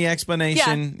 hearing the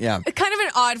explanation. Yeah. Kind of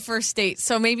an odd first date,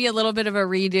 so maybe a little bit of a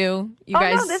redo. You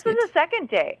guys. No, this was a second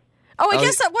date. Oh, I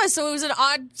guess that was. So it was an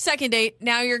odd second date.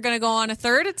 Now you're going to go on a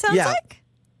third, it sounds like?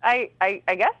 I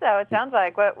guess so. It sounds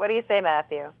like. What do you say,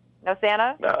 Matthew? No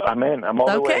Santa? No, I'm in. I'm all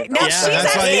the way. Now she's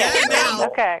asking him now.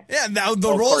 Okay. Yeah, now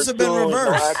the roles have been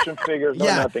reversed. No action figures, no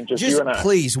nothing. Just you and I.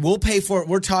 Please, we'll pay for it.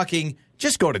 We're talking,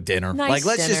 just go to dinner. Nice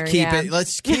let's dinner, just keep it.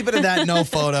 Let's keep it at that. No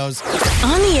photos.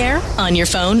 On the air, on your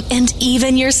phone, and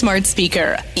even your smart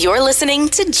speaker. You're listening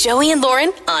to Joey and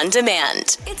Lauren on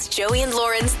demand. It's Joey and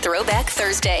Lauren's Throwback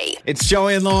Thursday. It's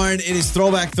Joey and Lauren. It is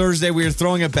Throwback Thursday. We are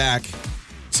throwing it back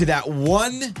to that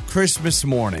one Christmas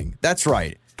morning. That's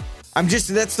right.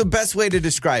 That's the best way to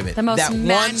describe it. The most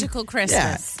magical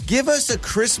Christmas. Yeah. Give us a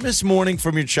Christmas morning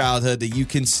from your childhood that you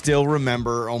can still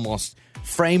remember almost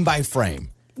frame by frame,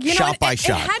 shot by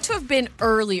shot. It had to have been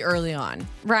early on,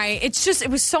 right? It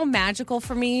was so magical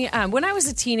for me. When I was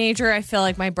a teenager, I feel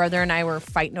like my brother and I were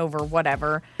fighting over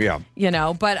whatever. Yeah.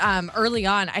 But early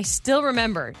on, I still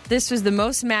remember this was the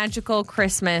most magical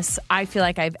Christmas I feel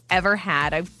like I've ever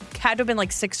had. I've had to have been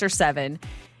like 6 or 7.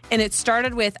 And it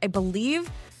started with, I believe...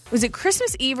 Was it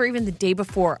Christmas Eve or even the day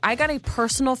before? I got a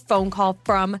personal phone call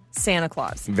from Santa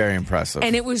Claus. Very impressive.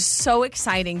 And it was so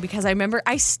exciting because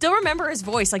I still remember his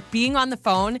voice, like being on the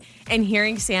phone and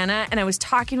hearing Santa. And I was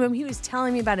talking to him. He was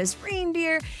telling me about his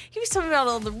reindeer. He was telling me about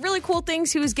all the really cool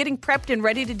things he was getting prepped and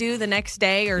ready to do the next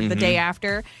day or the day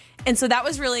after. And so that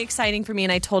was really exciting for me.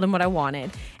 And I told him what I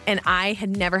wanted. And I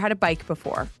had never had a bike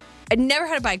before.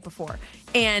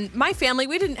 And my family,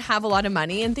 we didn't have a lot of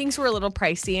money and things were a little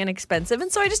pricey and expensive.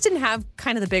 And so I just didn't have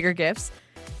kind of the bigger gifts.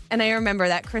 And I remember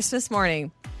that Christmas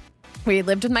morning, we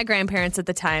lived with my grandparents at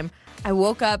the time. I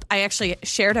woke up. I actually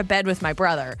shared a bed with my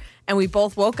brother. And we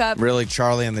both woke up. Really,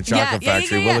 Charlie and the Chocolate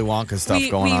Factory, Willy Wonka stuff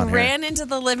going on here. We ran into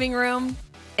the living room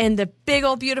and the big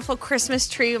old beautiful Christmas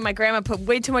tree. My grandma put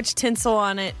way too much tinsel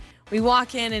on it. We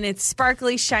walk in and it's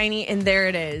sparkly, shiny, and there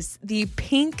it is.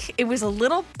 It was a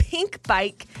little pink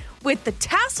bike with the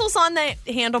tassels on the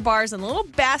handlebars and a little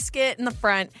basket in the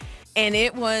front. And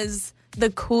it was the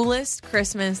coolest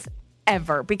Christmas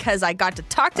ever because I got to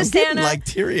talk to I'm Santa. getting like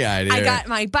teary-eyed here. I got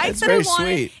my bike that I wanted,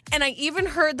 sweet. and I even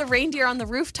heard the reindeer on the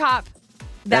rooftop.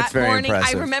 That very morning,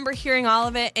 impressive. I remember hearing all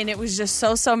of it, and it was just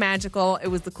so magical. It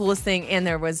was the coolest thing, and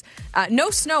there was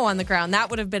no snow on the ground. That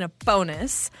would have been a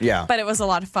bonus. Yeah. But it was a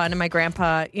lot of fun, and my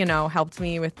grandpa, helped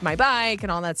me with my bike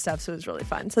and all that stuff, so it was really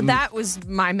fun. So that was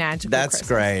my magical That's Christmas.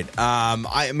 great.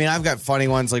 I've got funny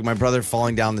ones, like my brother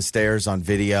falling down the stairs on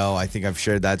video. I think I've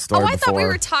shared that story before. I thought we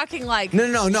were talking like No.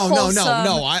 wholesome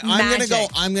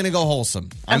I'm gonna go wholesome.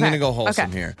 I'm Okay. gonna go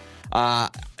wholesome Okay. here.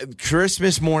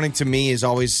 Christmas morning to me is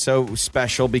always so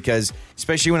special because,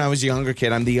 especially when I was a younger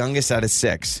kid, I'm the youngest out of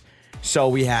 6. So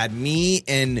we had me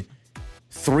and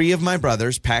 3 of my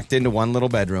brothers packed into one little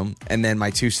bedroom, and then my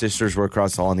 2 sisters were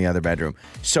across the hall in the other bedroom.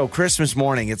 So Christmas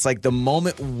morning, it's like the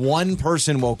moment one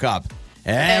person woke up,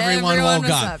 everyone woke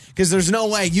was up. up. Because there's no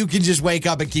way you can just wake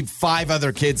up and keep 5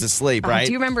 other kids asleep, right?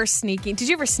 Do you remember sneaking? Did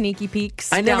you ever sneaky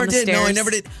peeks? I never down the did. Stairs? No, I never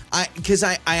did. Because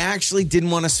I actually didn't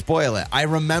want to spoil it. I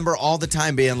remember all the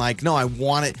time being like, no, I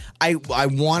wanted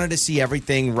to see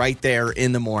everything right there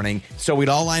in the morning. So we'd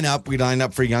all line up. We'd line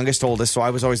up for youngest, oldest. So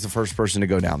I was always the first person to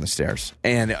go down the stairs.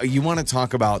 And you want to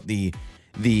talk about the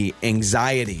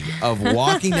anxiety of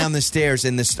walking down the stairs,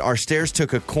 and our stairs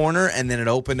took a corner and then it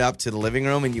opened up to the living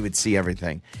room and you would see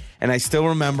everything. And I still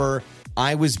remember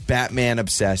I was Batman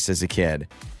obsessed as a kid,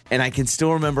 and I can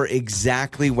still remember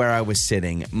exactly where I was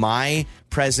sitting. My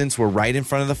presents were right in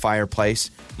front of the fireplace.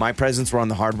 My presents were on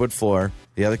the hardwood floor.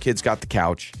 The other kids got the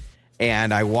couch,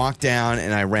 and I walked down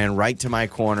and I ran right to my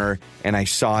corner and I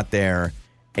saw it there.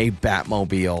 A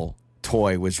Batmobile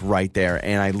toy was right there,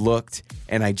 and I looked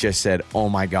and I just said, oh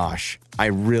my gosh, I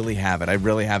really have it. I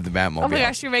really have the Batmobile. Oh my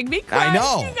gosh, you're making me cry. I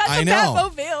know. You got the I know.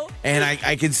 Batmobile. And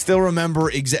I can still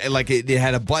remember exactly, like it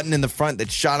had a button in the front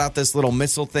that shot out this little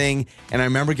missile thing. And I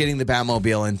remember getting the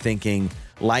Batmobile and thinking,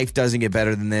 life doesn't get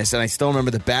better than this. And I still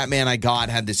remember the Batman I got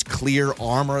had this clear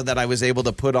armor that I was able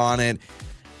to put on it.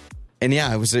 And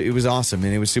yeah, it was awesome,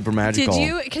 and it was super magical. Did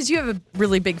you, because you have a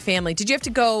really big family, did you have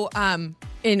to go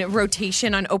in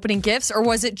rotation on opening gifts, or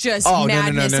was it just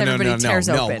madness? Everybody tears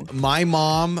open. My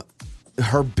mom,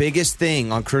 her biggest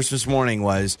thing on Christmas morning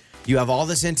was you have all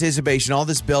this anticipation, all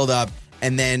this build up,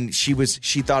 and then she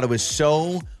thought it was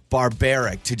so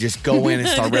barbaric to just go in and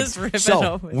start ripping.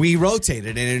 So we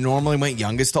rotated, and it normally went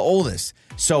youngest to oldest.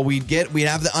 So we'd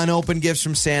have the unopened gifts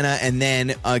from Santa, and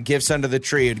then gifts under the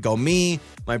tree. It'd go me,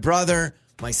 my brother,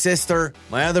 my sister,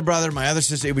 my other brother, my other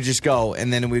sister. It would just go,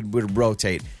 and then it would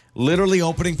rotate. Literally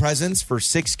opening presents for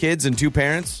 6 kids and 2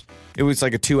 parents. It was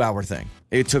like a 2-hour thing.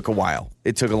 It took a while.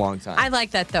 It took a long time. I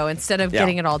like that, though, instead of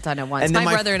getting it all done at once. And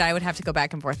My brother and I would have to go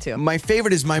back and forth, too. My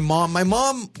favorite is my mom. My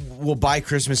mom will buy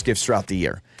Christmas gifts throughout the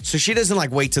year. So she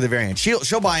doesn't wait to the very end.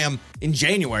 She'll buy them in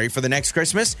January for the next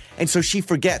Christmas. And so she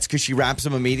forgets because she wraps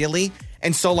them immediately.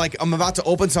 And so I'm about to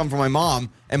open some for my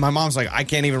mom. And my mom's like, I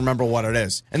can't even remember what it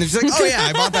is. And then she's like, oh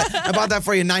yeah, I bought that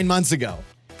for you 9 months ago.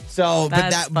 So,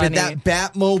 but that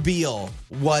Batmobile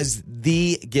was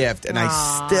the gift, and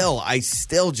I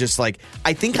still just I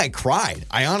think I cried.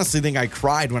 I honestly think I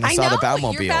cried when I saw the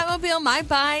Batmobile. Your Batmobile, my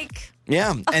bike.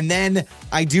 Yeah, and then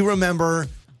I do remember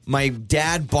my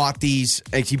dad bought these.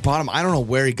 He bought them. I don't know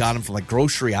where he got them from,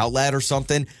 grocery outlet or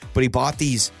something. But he bought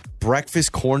these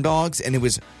breakfast corn dogs, and it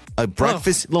was a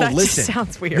breakfast. Just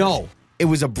sounds weird. No, it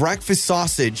was a breakfast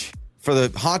sausage for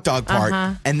the hot dog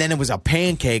part, and then it was a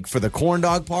pancake for the corn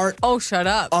dog part. Oh, shut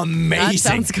up. Amazing. That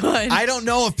sounds good. I don't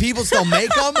know if people still make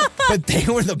them, but they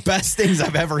were the best things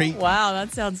I've ever eaten. Wow,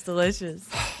 that sounds delicious.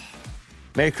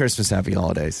 Merry Christmas, happy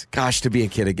holidays. Gosh, to be a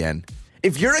kid again.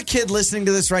 If you're a kid listening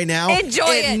to this right now, enjoy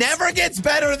it. It never gets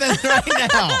better than right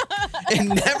now.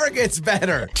 It never gets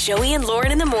better. Joey and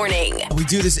Lauren in the morning. We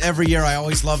do this every year. I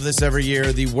always love this every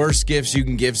year. The worst gifts you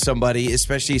can give somebody,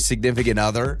 especially a significant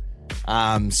other.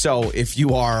 So if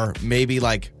you are maybe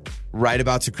right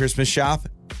about to Christmas shop,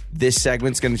 this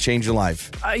segment's going to change your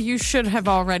life. You should have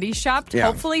already shopped,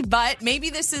 hopefully, but maybe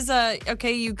this is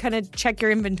you kind of check your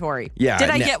inventory. Yeah. Did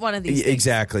I get one of these things?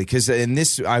 Exactly. Because in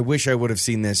this, I wish I would have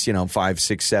seen this, 5,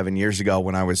 6, 7 years ago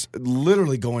when I was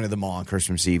literally going to the mall on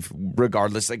Christmas Eve,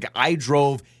 regardless. I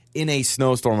drove in a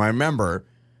snowstorm. I remember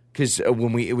because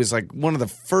it was one of the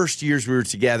first years we were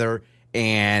together,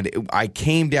 and I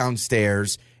came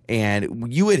downstairs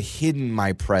and you had hidden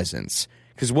my presents.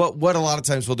 Because what a lot of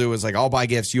times we'll do is I'll buy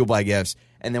gifts, you'll buy gifts,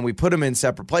 and then we put them in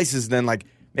separate places. And then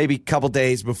maybe a couple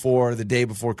days before, the day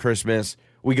before Christmas,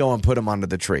 we go and put them under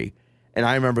the tree. And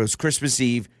I remember it was Christmas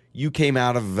Eve. You came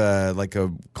out of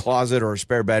a closet or a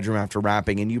spare bedroom after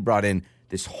wrapping, and you brought in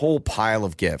this whole pile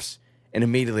of gifts. And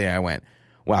immediately I went,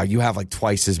 wow, you have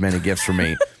twice as many gifts for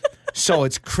me. So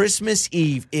it's Christmas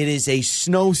Eve. It is a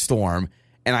snowstorm,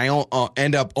 and I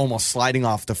end up almost sliding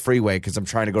off the freeway because I'm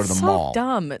trying to go to the mall.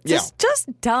 Dumb. Yeah.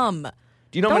 Just dumb.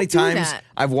 Do you know how many times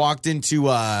I've walked into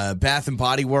Bath and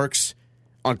Body Works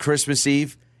on Christmas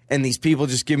Eve, and these people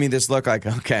just give me this look like,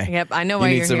 okay, yep, I know why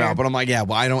you need you're some here. help. But I'm like, yeah,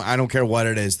 well, I don't care what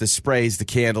it is, the sprays, the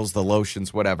candles, the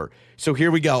lotions, whatever. So here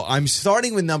we go. I'm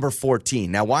starting with number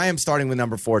 14. Now, why I'm starting with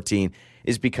number 14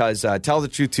 is because Tell the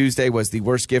Truth Tuesday was the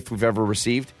worst gift we've ever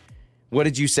received. What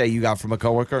did you say you got from a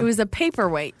coworker? It was a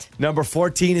paperweight. Number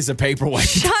 14 is a paperweight.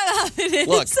 Shut up, it is.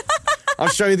 Look, I'll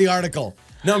show you the article.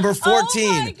 Number 14.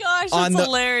 Oh my gosh, that's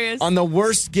hilarious. On the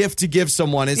worst gift to give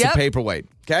someone is a paperweight.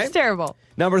 Okay? It's terrible.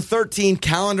 Number 13,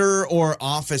 calendar or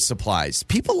office supplies.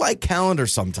 People like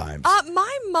calendars sometimes.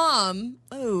 My mom,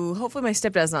 hopefully my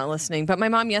stepdad's not listening, but my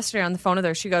mom yesterday on the phone with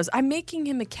her, she goes, I'm making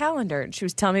him a calendar. And she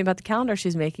was telling me about the calendar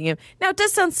she's making him. Now, it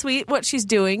does sound sweet what she's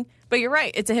doing, but you're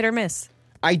right. It's a hit or miss.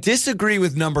 I disagree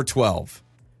with number 12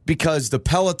 because the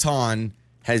Peloton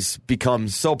has become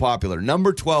so popular.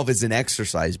 Number 12 is an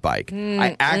exercise bike.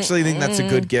 I actually think that's a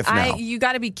good gift now. You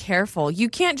got to be careful. You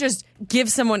can't just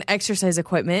give someone exercise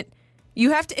equipment.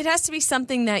 You have to. It has to be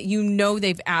something that you know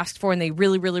they've asked for and they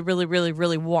really, really, really, really,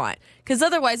 really want. Because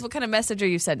otherwise, what kind of message are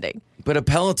you sending? But a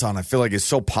Peloton, I feel like, is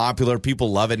so popular.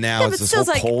 People love it now. It's this whole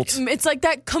cult. It's like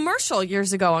that commercial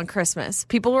years ago on Christmas.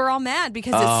 People were all mad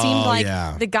because it seemed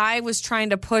like the guy was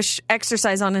trying to push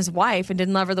exercise on his wife and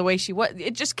didn't love her the way she was.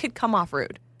 It just could come off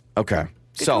rude. Okay.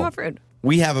 Come off rude.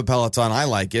 We have a Peloton. I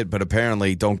like it, but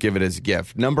apparently don't give it as a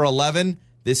gift. Number 11,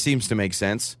 this seems to make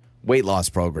sense. Weight loss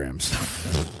programs.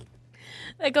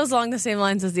 That goes along the same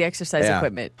lines as the exercise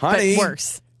equipment, Honey, but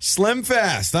worse. Slim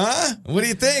Fast, huh? What do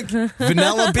you think?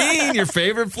 Vanilla bean, your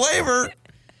favorite flavor.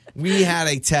 We had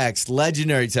a text,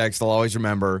 legendary text I'll always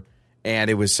remember, and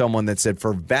it was someone that said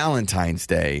for Valentine's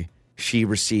Day, she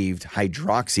received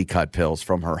hydroxycut pills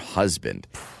from her husband,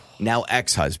 now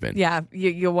ex-husband. Yeah,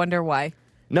 you'll wonder why.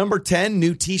 Number 10,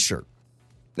 new T-shirt.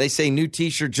 They say new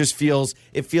T-shirt just feels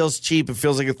cheap. It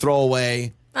feels like a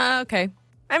throwaway. Okay.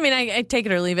 I mean, I take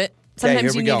it or leave it.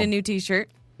 Sometimes you need a new T-shirt.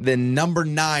 Then number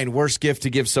 9, worst gift to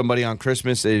give somebody on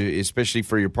Christmas, especially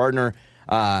for your partner,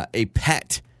 a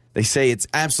pet. They say it's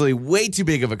absolutely way too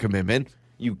big of a commitment.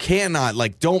 You cannot,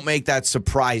 don't make that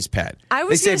surprise pet.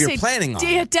 They say if you're planning on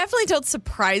it. Definitely don't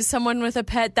surprise someone with a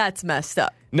pet. That's messed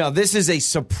up. No, this is a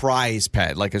surprise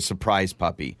pet, like a surprise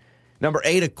puppy. Number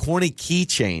 8, a corny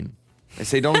keychain. They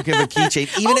say don't give a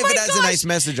keychain, even if it has a nice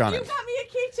message on it. You got me a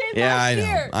keychain last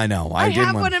year. I know. I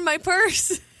have one in my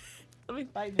purse. Let me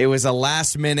find it. It was a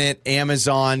last-minute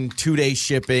Amazon 2-day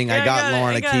shipping. I got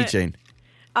Lauren a keychain.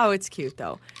 Oh, it's cute,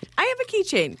 though. I have a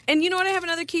keychain. And you know what? I have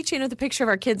another keychain with a picture of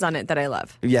our kids on it that I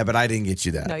love. Yeah, but I didn't get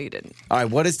you that. No, you didn't. All right,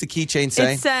 what does the keychain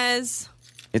say? It says...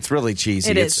 It's really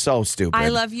cheesy. It's so stupid. I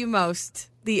love you most.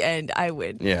 The end. I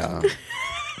win. Yeah.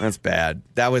 That's bad.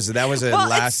 That was a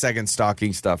last-second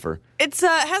stocking stuffer. It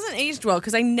hasn't aged well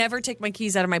because I never take my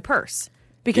keys out of my purse.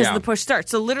 Because of the push start.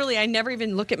 So literally, I never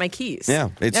even look at my keys. Yeah,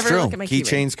 it's never true. Look at my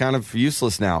Keychain's kind of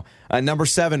useless now. Number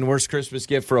 7, worst Christmas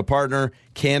gift for a partner,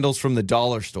 candles from the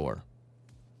dollar store.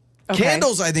 Okay.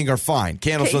 Candles, I think, are fine.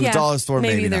 Candles from the dollar store,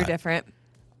 maybe they're not. different.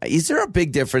 Is there a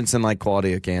big difference in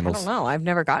quality of candles? I don't know. I've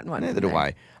never gotten one. Neither do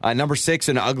I. Number 6,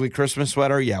 an ugly Christmas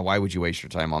sweater. Yeah, why would you waste your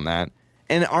time on that?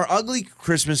 And are ugly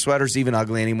Christmas sweaters even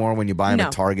ugly anymore when you buy them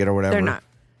at Target or whatever? They're not.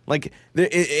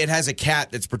 It has a cat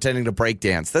that's pretending to break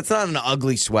dance. That's not an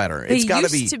ugly sweater. It's got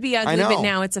to be ugly, but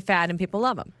now it's a fad and people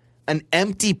love them. An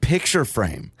empty picture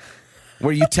frame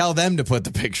where you tell them to put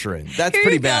the picture in. That's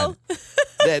pretty bad.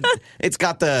 It's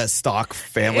got the stock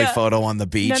family photo on the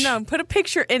beach. No, put a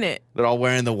picture in it. They're all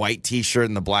wearing the white T-shirt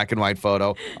and the black and white photo.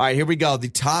 All right, here we go. The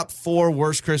top 4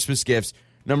 worst Christmas gifts.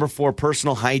 Number 4,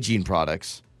 personal hygiene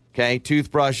products. Okay,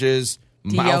 toothbrushes,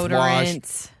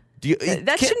 mouthwash.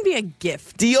 That shouldn't be a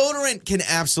gift. Deodorant can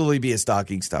absolutely be a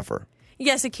stocking stuffer.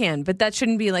 Yes, it can, but that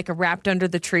shouldn't be a wrapped under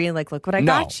the tree and look what I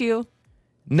got you.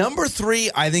 Number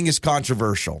 3, I think, is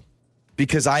controversial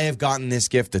because I have gotten this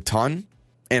gift a ton,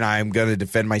 and I'm going to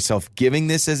defend myself giving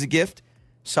this as a gift.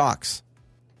 Socks.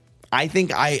 I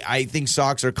think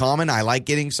socks are common. I like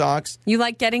getting socks. You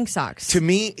like getting socks? To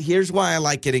me, here's why I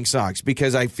like getting socks,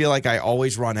 because I feel like I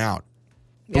always run out.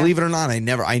 Believe it or not,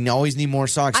 I always need more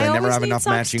socks. I never have enough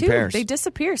matching pairs. They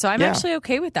disappear, so I'm actually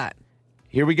okay with that.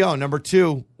 Here we go. Number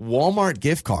 2, Walmart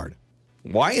gift card.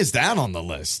 Why is that on the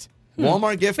list?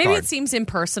 Walmart gift card. Maybe it seems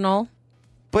impersonal.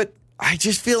 But I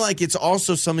just feel like it's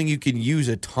also something you can use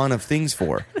a ton of things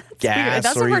for. Gas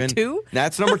That's or number even 2?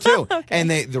 That's number 2. Okay. And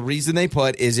the reason they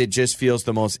put is it just feels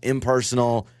the most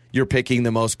impersonal. You're picking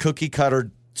the most cookie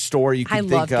cutter store you can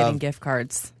think of. I love getting gift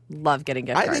cards. Love getting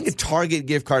gift cards. I think a Target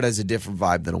gift card has a different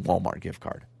vibe than a Walmart gift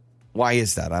card. Why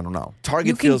is that? I don't know. Target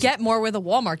you can get more with a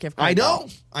Walmart gift card. I know.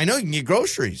 You can get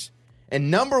groceries.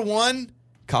 And number one,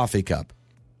 coffee cup.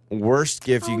 Worst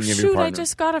gift you can give your partner. I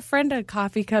just got a friend a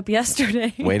coffee cup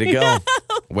yesterday. Way to go.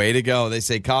 Way to go. They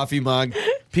say coffee mug.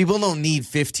 People don't need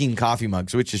 15 coffee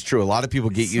mugs, which is true. A lot of people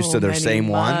get used to their same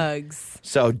mugs. One.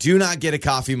 So do not get a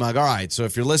coffee mug. All right. So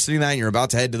if you're listening to that and you're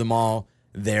about to head to the mall,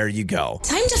 there you go.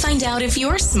 Time to find out if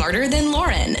you're smarter than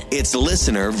Lauren. It's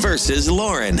listener versus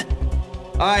Lauren.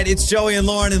 All right, it's Joey and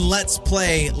Lauren, and let's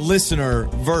play Listener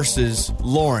versus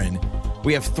Lauren.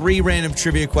 We have 3 random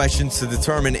trivia questions to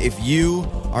determine if you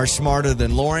are smarter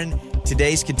than Lauren.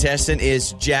 Today's contestant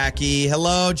is Jackie.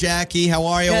 Hello, Jackie. How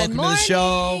are you? Welcome to the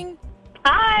show.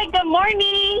 Hi, good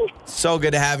morning. So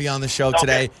good to have you on the show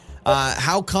today.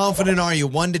 How confident are you,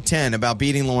 1 to 10, about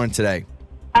beating Lauren today?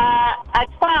 At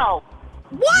 12.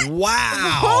 What?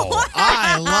 Wow.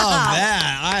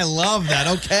 I love that.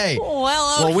 Okay.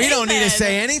 Well, we don't need to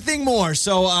say anything more.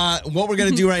 So what we're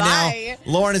going to do right now,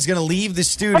 Lauren is going to leave the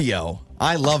studio.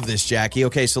 I love this, Jackie.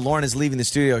 Okay, so Lauren is leaving the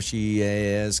studio. She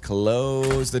has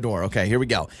closed the door. Okay, here we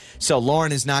go. So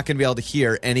Lauren is not going to be able to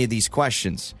hear any of these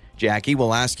questions. Jackie,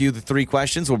 we'll ask you the 3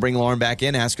 questions. We'll bring Lauren back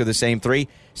in, ask her the same 3,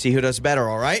 see who does better,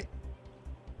 all right?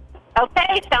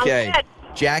 Okay, sounds good.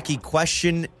 Jackie,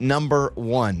 question number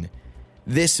 1.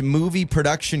 This movie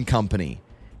production company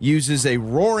uses a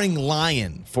roaring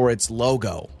lion for its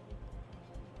logo.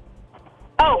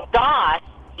 Oh, gosh.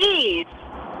 Jeez.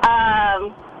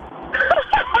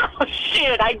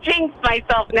 Shoot, I jinxed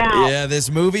myself now. Yeah, this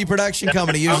movie production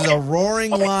company uses a roaring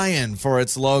lion for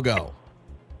its logo.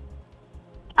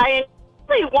 I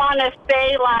really want to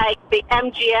say, like, the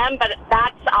MGM, but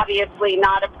that's obviously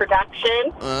not a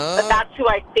production. But that's who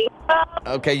I think of.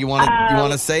 Okay, you want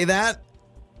to say that?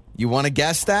 You want to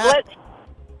guess that?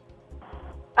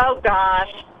 Oh, gosh.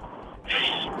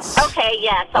 Okay,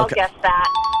 yes, I'll guess that.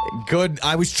 Good.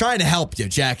 I was trying to help you,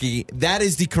 Jackie. That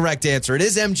is the correct answer. It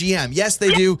is MGM. Yes,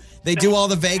 they do. They do all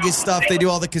the Vegas stuff. They do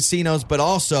all the casinos, but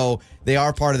also they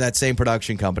are part of that same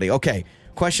production company. Okay,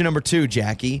 question number 2,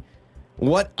 Jackie.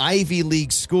 What Ivy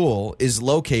League school is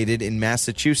located in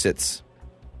Massachusetts?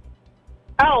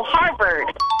 Oh,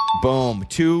 Harvard. Boom.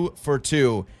 2 for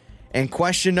 2. And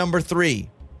question number 3.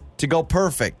 To go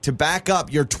perfect, to back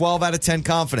up your 12 out of 10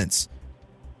 confidence,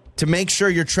 to make sure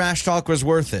your trash talk was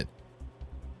worth it.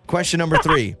 Question number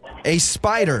 3. A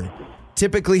spider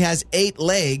typically has 8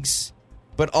 legs,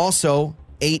 but also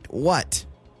 8 what?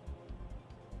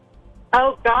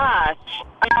 Oh, gosh.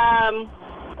 Arms?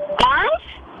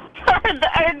 Or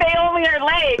they only are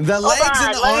legs? The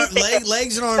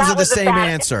legs and arms are the same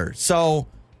answer. So,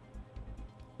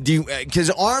 because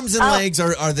arms and legs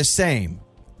are the same.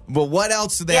 But what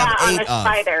else do they have 8 on a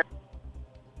spider.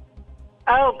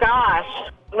 Oh,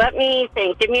 gosh. Let me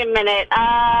think. Give me a minute.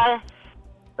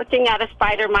 Looking at a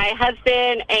spider, my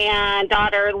husband and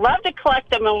daughter love to collect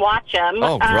them and watch them.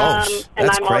 Oh, gross. And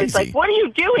that's I'm crazy. Always like, what are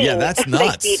you doing? Yeah, that's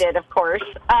nuts. They feed it, of course.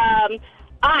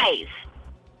 Eyes.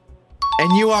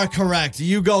 And you are correct.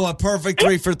 You go a perfect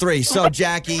 3 for 3. So,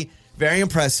 Jackie, very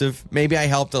impressive. Maybe I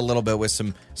helped a little bit with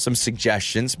some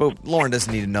suggestions, but Lauren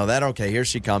doesn't need to know that. Okay, here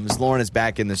she comes. Lauren is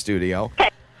back in the studio.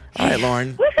 Okay. All right,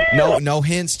 Lauren. No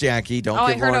hints, Jackie. Don't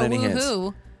give Lauren any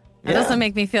hints. That doesn't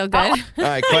make me feel good. All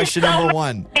right, question number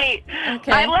 1. Hey,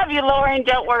 okay. I love you, Lauren.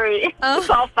 Don't worry. It's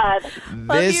all fun.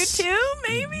 Love you too,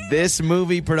 maybe? This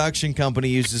movie production company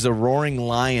uses a roaring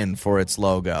lion for its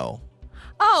logo.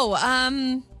 Oh,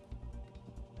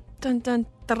 dun, dun,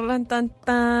 dun, dun, dun,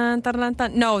 dun, dun,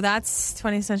 dun. No, that's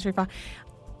 20th Century Fox.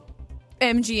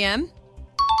 MGM.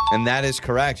 And that is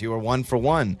correct. You are 1 for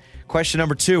 1. Question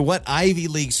number 2. What Ivy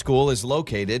League school is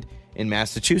located in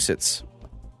Massachusetts?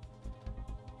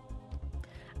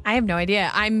 I have no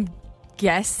idea. I'm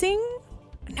guessing.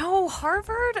 No,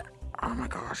 Harvard? Oh, my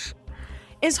gosh.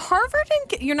 Is Harvard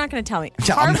in... You're not going to tell me.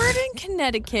 Harvard in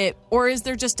Connecticut, or is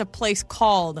there just a place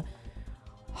called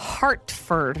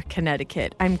Hartford,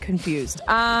 Connecticut? I'm confused.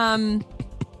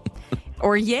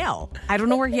 Or Yale. I don't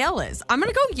know where Yale is. I'm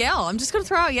going to go Yale. I'm just going to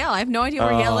throw out Yale. I have no idea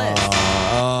where Yale is.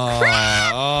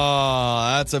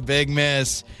 That's a big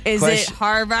miss. Is it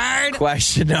Harvard?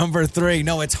 Question number 3.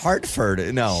 No, it's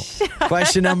Hartford. No.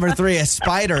 Question number 3. A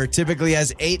spider typically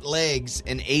has 8 legs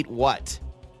and 8 what?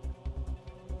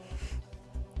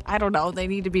 I don't know. They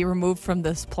need to be removed from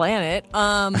this planet.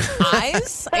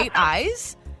 Eyes? 8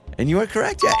 eyes? And you are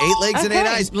correct. Yeah, 8 legs and 8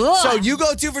 eyes. Ugh. So you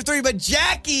go 2 for 3, but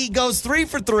Jackie goes 3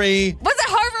 for 3. Was it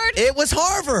Harvard? It was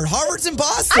Harvard. Harvard's in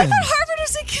Boston. I thought Harvard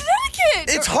was in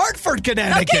Connecticut. It's Hartford,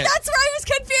 Connecticut. Okay, that's where I was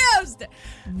confused.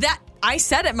 I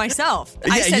said it myself.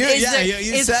 Yeah, I said,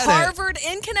 you is said Harvard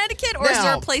in Connecticut, or is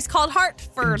there a place called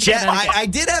Hartford? I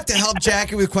did have to help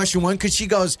Jackie with question 1 because she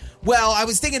goes, well, I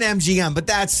was thinking MGM, but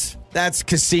that's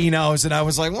casinos. And I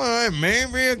was like, well,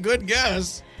 maybe a good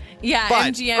guess. Yeah,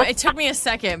 but MGM. It took me a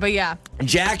second, but yeah.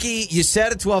 Jackie, you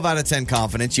said a 12 out of 10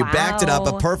 confidence. You backed it up,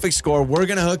 a perfect score. We're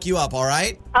going to hook you up, all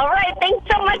right? All right. Thanks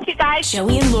so much, you guys.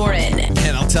 Joey and Lauren.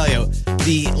 And I'll tell you,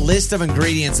 the list of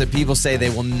ingredients that people say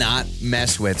they will not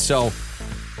mess with. So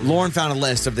Lauren found a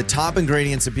list of the top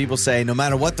ingredients that people say no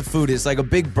matter what the food is, like a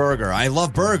big burger. I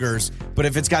love burgers, but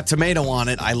if it's got tomato on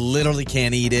it, I literally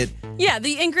can't eat it. Yeah,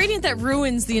 the ingredient that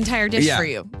ruins the entire dish for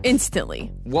you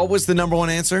instantly. What was the number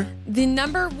 1 answer? The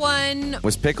number 1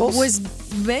 was pickles?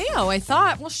 Was mayo, I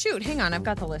thought. Well, shoot, hang on. I've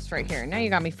got the list right here. Now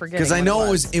you got me forgetting. Because I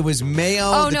know it was mayo.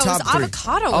 Oh, the no, top it was 3.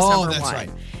 avocado was number 1. That's right.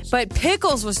 But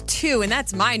pickles was 2, and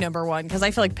that's my number 1 because I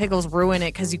feel like pickles ruin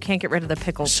it because you can't get rid of the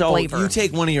pickle flavor. So you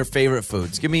take one of your favorite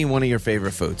foods. Give me one of your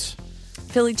favorite foods.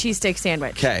 Philly cheesesteak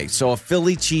sandwich. Okay, so a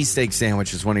Philly cheesesteak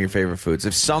sandwich is one of your favorite foods.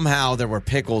 If somehow there were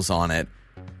pickles on it,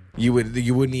 you wouldn't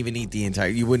even eat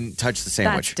you wouldn't touch the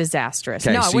sandwich. That's disastrous.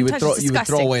 Okay, No, so I wouldn't touch it. you would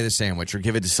throw away the sandwich or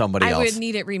give it to somebody else. I would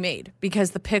need it remade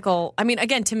because the pickle, I mean,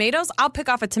 again, tomatoes, I'll pick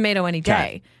off a tomato any day.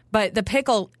 Okay. But the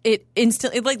pickle, it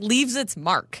like leaves its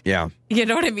mark. Yeah. You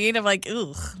know what I mean? I'm like,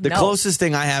 ugh. The closest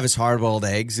thing I have is hard-boiled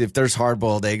eggs. If there's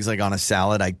hard-boiled eggs like on a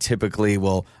salad, I typically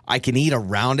I can eat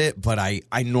around it, but I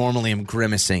normally am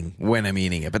grimacing when I'm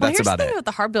eating it. But that's about it. Here's the thing with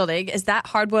the hard-boiled egg is that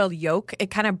hard-boiled yolk,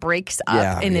 it kind of breaks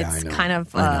up and it's kind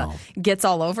of gets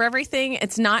all over everything.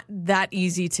 It's not that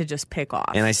easy to just pick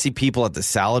off. And I see people at the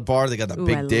salad bar, they got the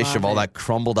big dish of all that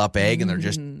crumbled up egg and they're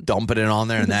just dumping it on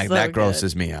there and that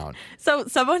grosses me out. So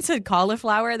someone said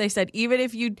cauliflower. They said even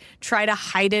if you try to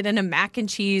hide it in a mac and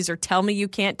cheese or tell me you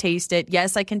can't taste it,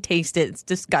 yes, I can taste it. It's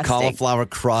disgusting. Cauliflower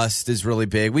crust is really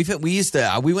big. We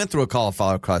went through a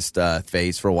cauliflower crust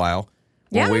phase for a while.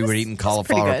 When we were eating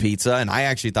cauliflower pizza, and I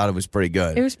actually thought it was pretty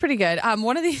good. It was pretty good.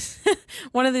 One of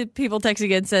the people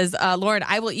texting in says, Lauren,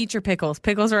 I will eat your pickles.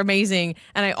 Pickles are amazing,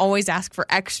 and I always ask for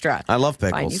extra. I love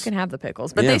pickles. Fine, you can have the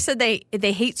pickles. But they said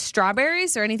they hate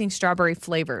strawberries or anything strawberry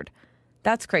flavored.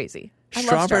 That's crazy. I love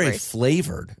strawberries.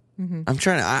 Flavored? Mm-hmm.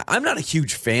 I'm not a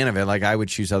huge fan of it. Like, I would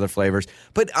choose other flavors.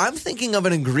 But I'm thinking of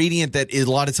an ingredient that a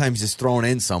lot of times is thrown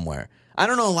in somewhere. I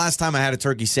don't know the last time I had a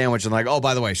turkey sandwich and like, oh,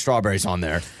 by the way, strawberries on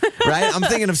there, right? I'm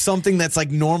thinking of something that's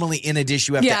like normally in a dish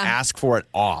you have to ask for it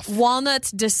off.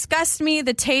 Walnuts disgust me.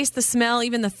 The taste, the smell,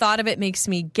 even the thought of it makes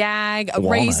me gag.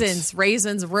 Raisins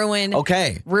ruin.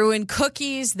 Ruin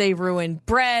cookies. They ruin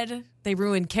bread. They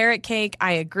ruin carrot cake.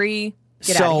 I agree.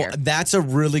 Get out of here. That's a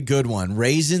really good one.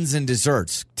 Raisins and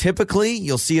desserts. Typically,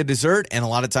 you'll see a dessert, and a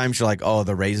lot of times you're like, oh,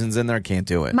 the raisins in there, can't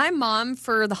do it. My mom,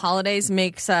 for the holidays,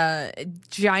 makes a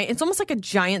giant, it's almost like a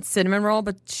giant cinnamon roll,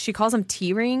 but she calls them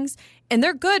tea rings. And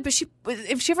they're good, but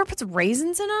if she ever puts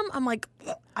raisins in them, I'm like,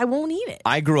 I won't eat it.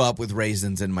 I grew up with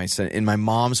raisins in my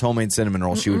mom's homemade cinnamon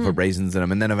roll. She would put raisins in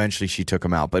them, and then eventually she took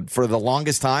them out. But for the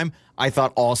longest time, I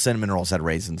thought all cinnamon rolls had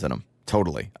raisins in them.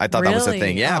 Totally. I thought that was a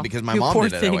thing. Yeah, because my mom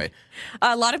did it that way.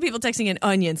 A lot of people texting in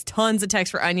onions. Tons of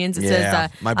text for onions. It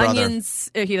says my brother.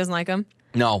 Onions, he doesn't like them.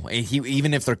 No,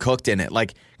 even if they're cooked in it.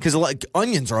 Like, because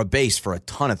onions are a base for a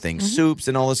ton of things. Soups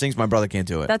and all those things. My brother can't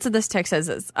do it. That's what this text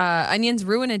says. Onions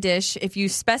ruin a dish. If you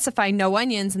specify no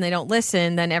onions and they don't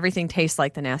listen, then everything tastes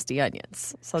like the nasty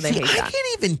onions. So they hate that. I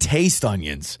can't even taste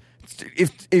onions.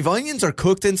 If onions are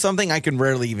cooked in something, I can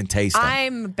rarely even taste them.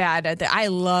 I'm bad at that. I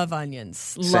love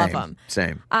onions. Love them.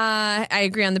 Same. I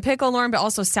agree on the pickle, Lauren, but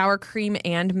also sour cream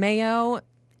and mayo.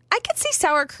 I could see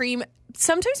sour cream.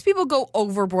 Sometimes people go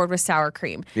overboard with sour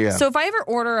cream. Yeah. So if I ever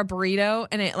order a burrito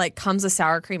and it like comes with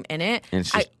sour cream in it,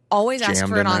 I always ask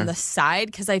for it on the side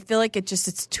because I feel like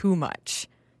it's too much.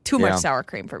 Too much sour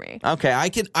cream for me. Okay, I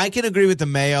can agree with the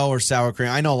mayo or sour cream.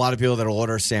 I know a lot of people that will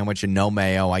order a sandwich and no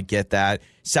mayo. I get that.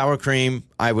 Sour cream,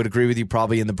 I would agree with you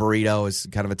probably in the burrito is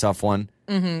kind of a tough one.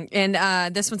 Mm-hmm.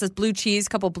 And this one says blue cheese.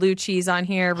 Couple blue cheese on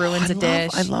here ruins a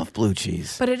dish. I love blue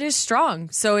cheese, but it is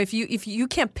strong. So if you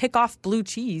can't pick off blue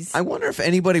cheese, I wonder if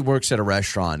anybody works at a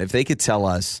restaurant if they could tell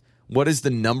us what is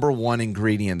the number one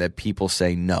ingredient that people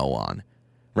say no on,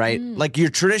 right? Like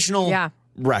your traditional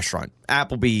restaurant,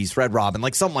 Applebee's, Red Robin,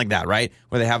 like something like that, right?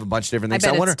 Where they have a bunch of different things.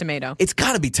 I bet it's tomato. It's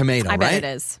got to be tomato, right? I bet it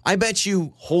is. I bet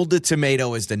you hold the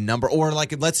tomato as the number, or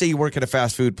like let's say you work at a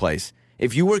fast food place.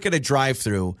 If you work at a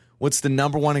drive-thru, what's the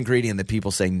number one ingredient that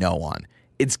people say no on?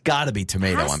 It's got to be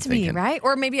tomato, I'm thinking. Right?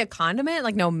 Or maybe a condiment,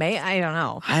 like no mayo. I don't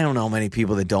know. I don't know many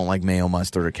people that don't like mayo,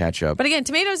 mustard, or ketchup. But again,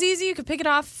 tomato's easy. You can pick it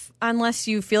off unless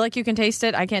you feel like you can taste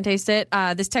it. I can't taste it.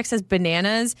 This text says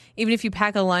bananas. Even if you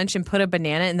pack a lunch and put a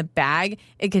banana in the bag,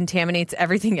 it contaminates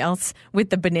everything else with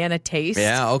the banana taste.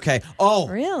 Yeah, okay. Oh,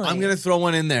 really? I'm going to throw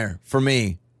one in there for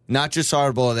me. Not just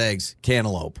hard-boiled eggs,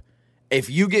 cantaloupe. If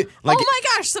you get like, oh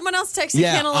my gosh, someone else texted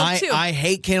cantaloupe too. I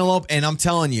hate cantaloupe, and I'm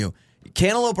telling you,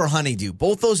 cantaloupe or honeydew,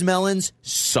 both those melons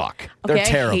suck. They're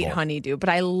terrible. I hate honeydew, but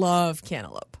I love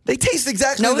cantaloupe. They taste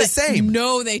exactly the same.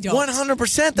 No, they don't.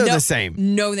 100% they're the same.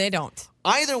 No, they don't.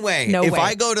 Either way, if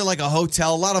I go to like a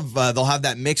hotel, a lot of they'll have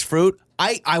that mixed fruit.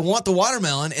 I want the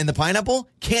watermelon and the pineapple.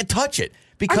 Can't touch it.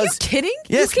 Because, are you kidding?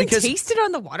 Yes, you can taste it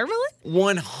on the watermelon?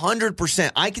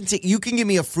 100%. I can you can give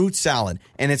me a fruit salad,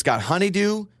 and it's got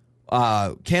honeydew,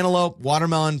 cantaloupe,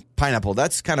 watermelon, pineapple.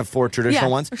 That's kind of 4 traditional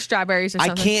ones. Or strawberries or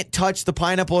something. I can't touch the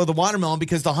pineapple or the watermelon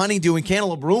because the honeydew and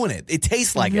cantaloupe ruin it. It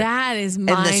tastes like That is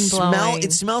mind-blowing.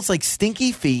 It smells like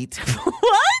stinky feet.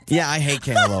 What? Yeah, I hate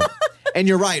cantaloupe. And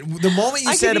you're right. The moment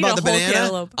you said about the banana,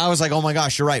 cantaloupe. I was like, oh my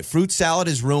gosh, you're right. Fruit salad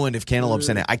is ruined if cantaloupe's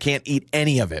in it. I can't eat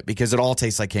any of it because it all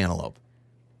tastes like cantaloupe.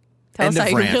 Tell us how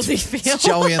you really feel. It's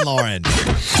Joey and Lauren.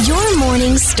 Your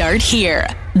mornings start here.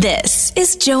 This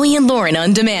is Joey and Lauren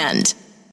on Demand.